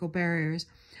geographical barriers,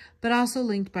 but also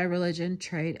linked by religion,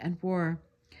 trade, and war.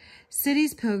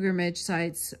 Cities, pilgrimage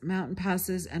sites, mountain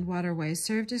passes, and waterways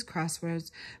served as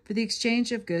crossroads for the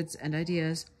exchange of goods and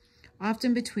ideas,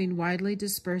 often between widely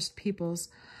dispersed peoples.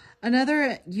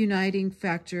 Another uniting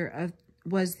factor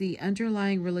was the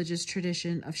underlying religious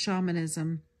tradition of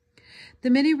shamanism. The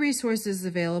many resources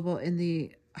available in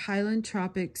the highland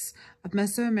tropics of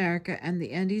Mesoamerica and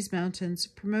the Andes Mountains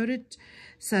promoted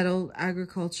settled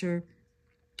agriculture,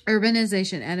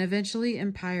 urbanization, and eventually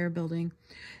empire building.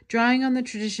 Drawing on the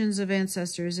traditions of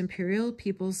ancestors, imperial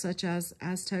peoples such as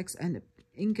Aztecs and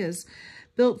Incas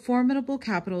built formidable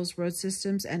capitals, road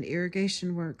systems, and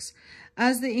irrigation works.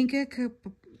 As the Inca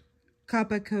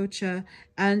Capacocha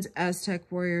and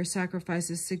Aztec warrior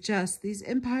sacrifices suggest, these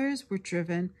empires were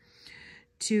driven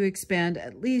to expand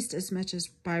at least as much as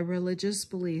by religious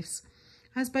beliefs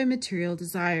as by material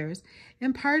desires.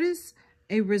 In part as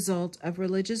a result of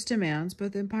religious demands.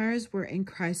 Both empires were in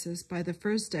crisis by the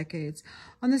first decades.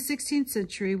 On the 16th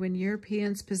century, when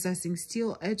Europeans possessing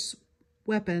steel-edged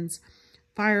weapons,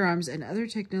 firearms, and other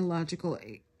technological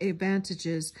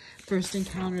advantages first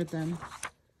encountered them,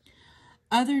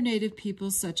 other native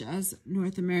peoples, such as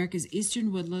North America's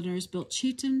eastern woodlanders, built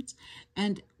chiefdoms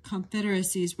and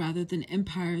confederacies rather than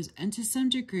empires, and to some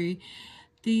degree,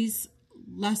 these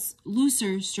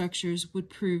looser structures would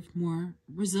prove more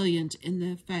resilient in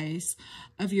the face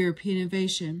of European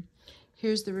invasion.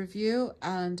 Here's the review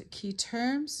and key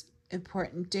terms,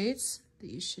 important dates that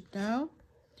you should know.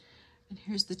 And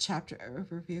here's the chapter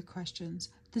overview questions.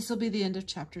 This will be the end of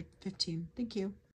chapter 15. Thank you.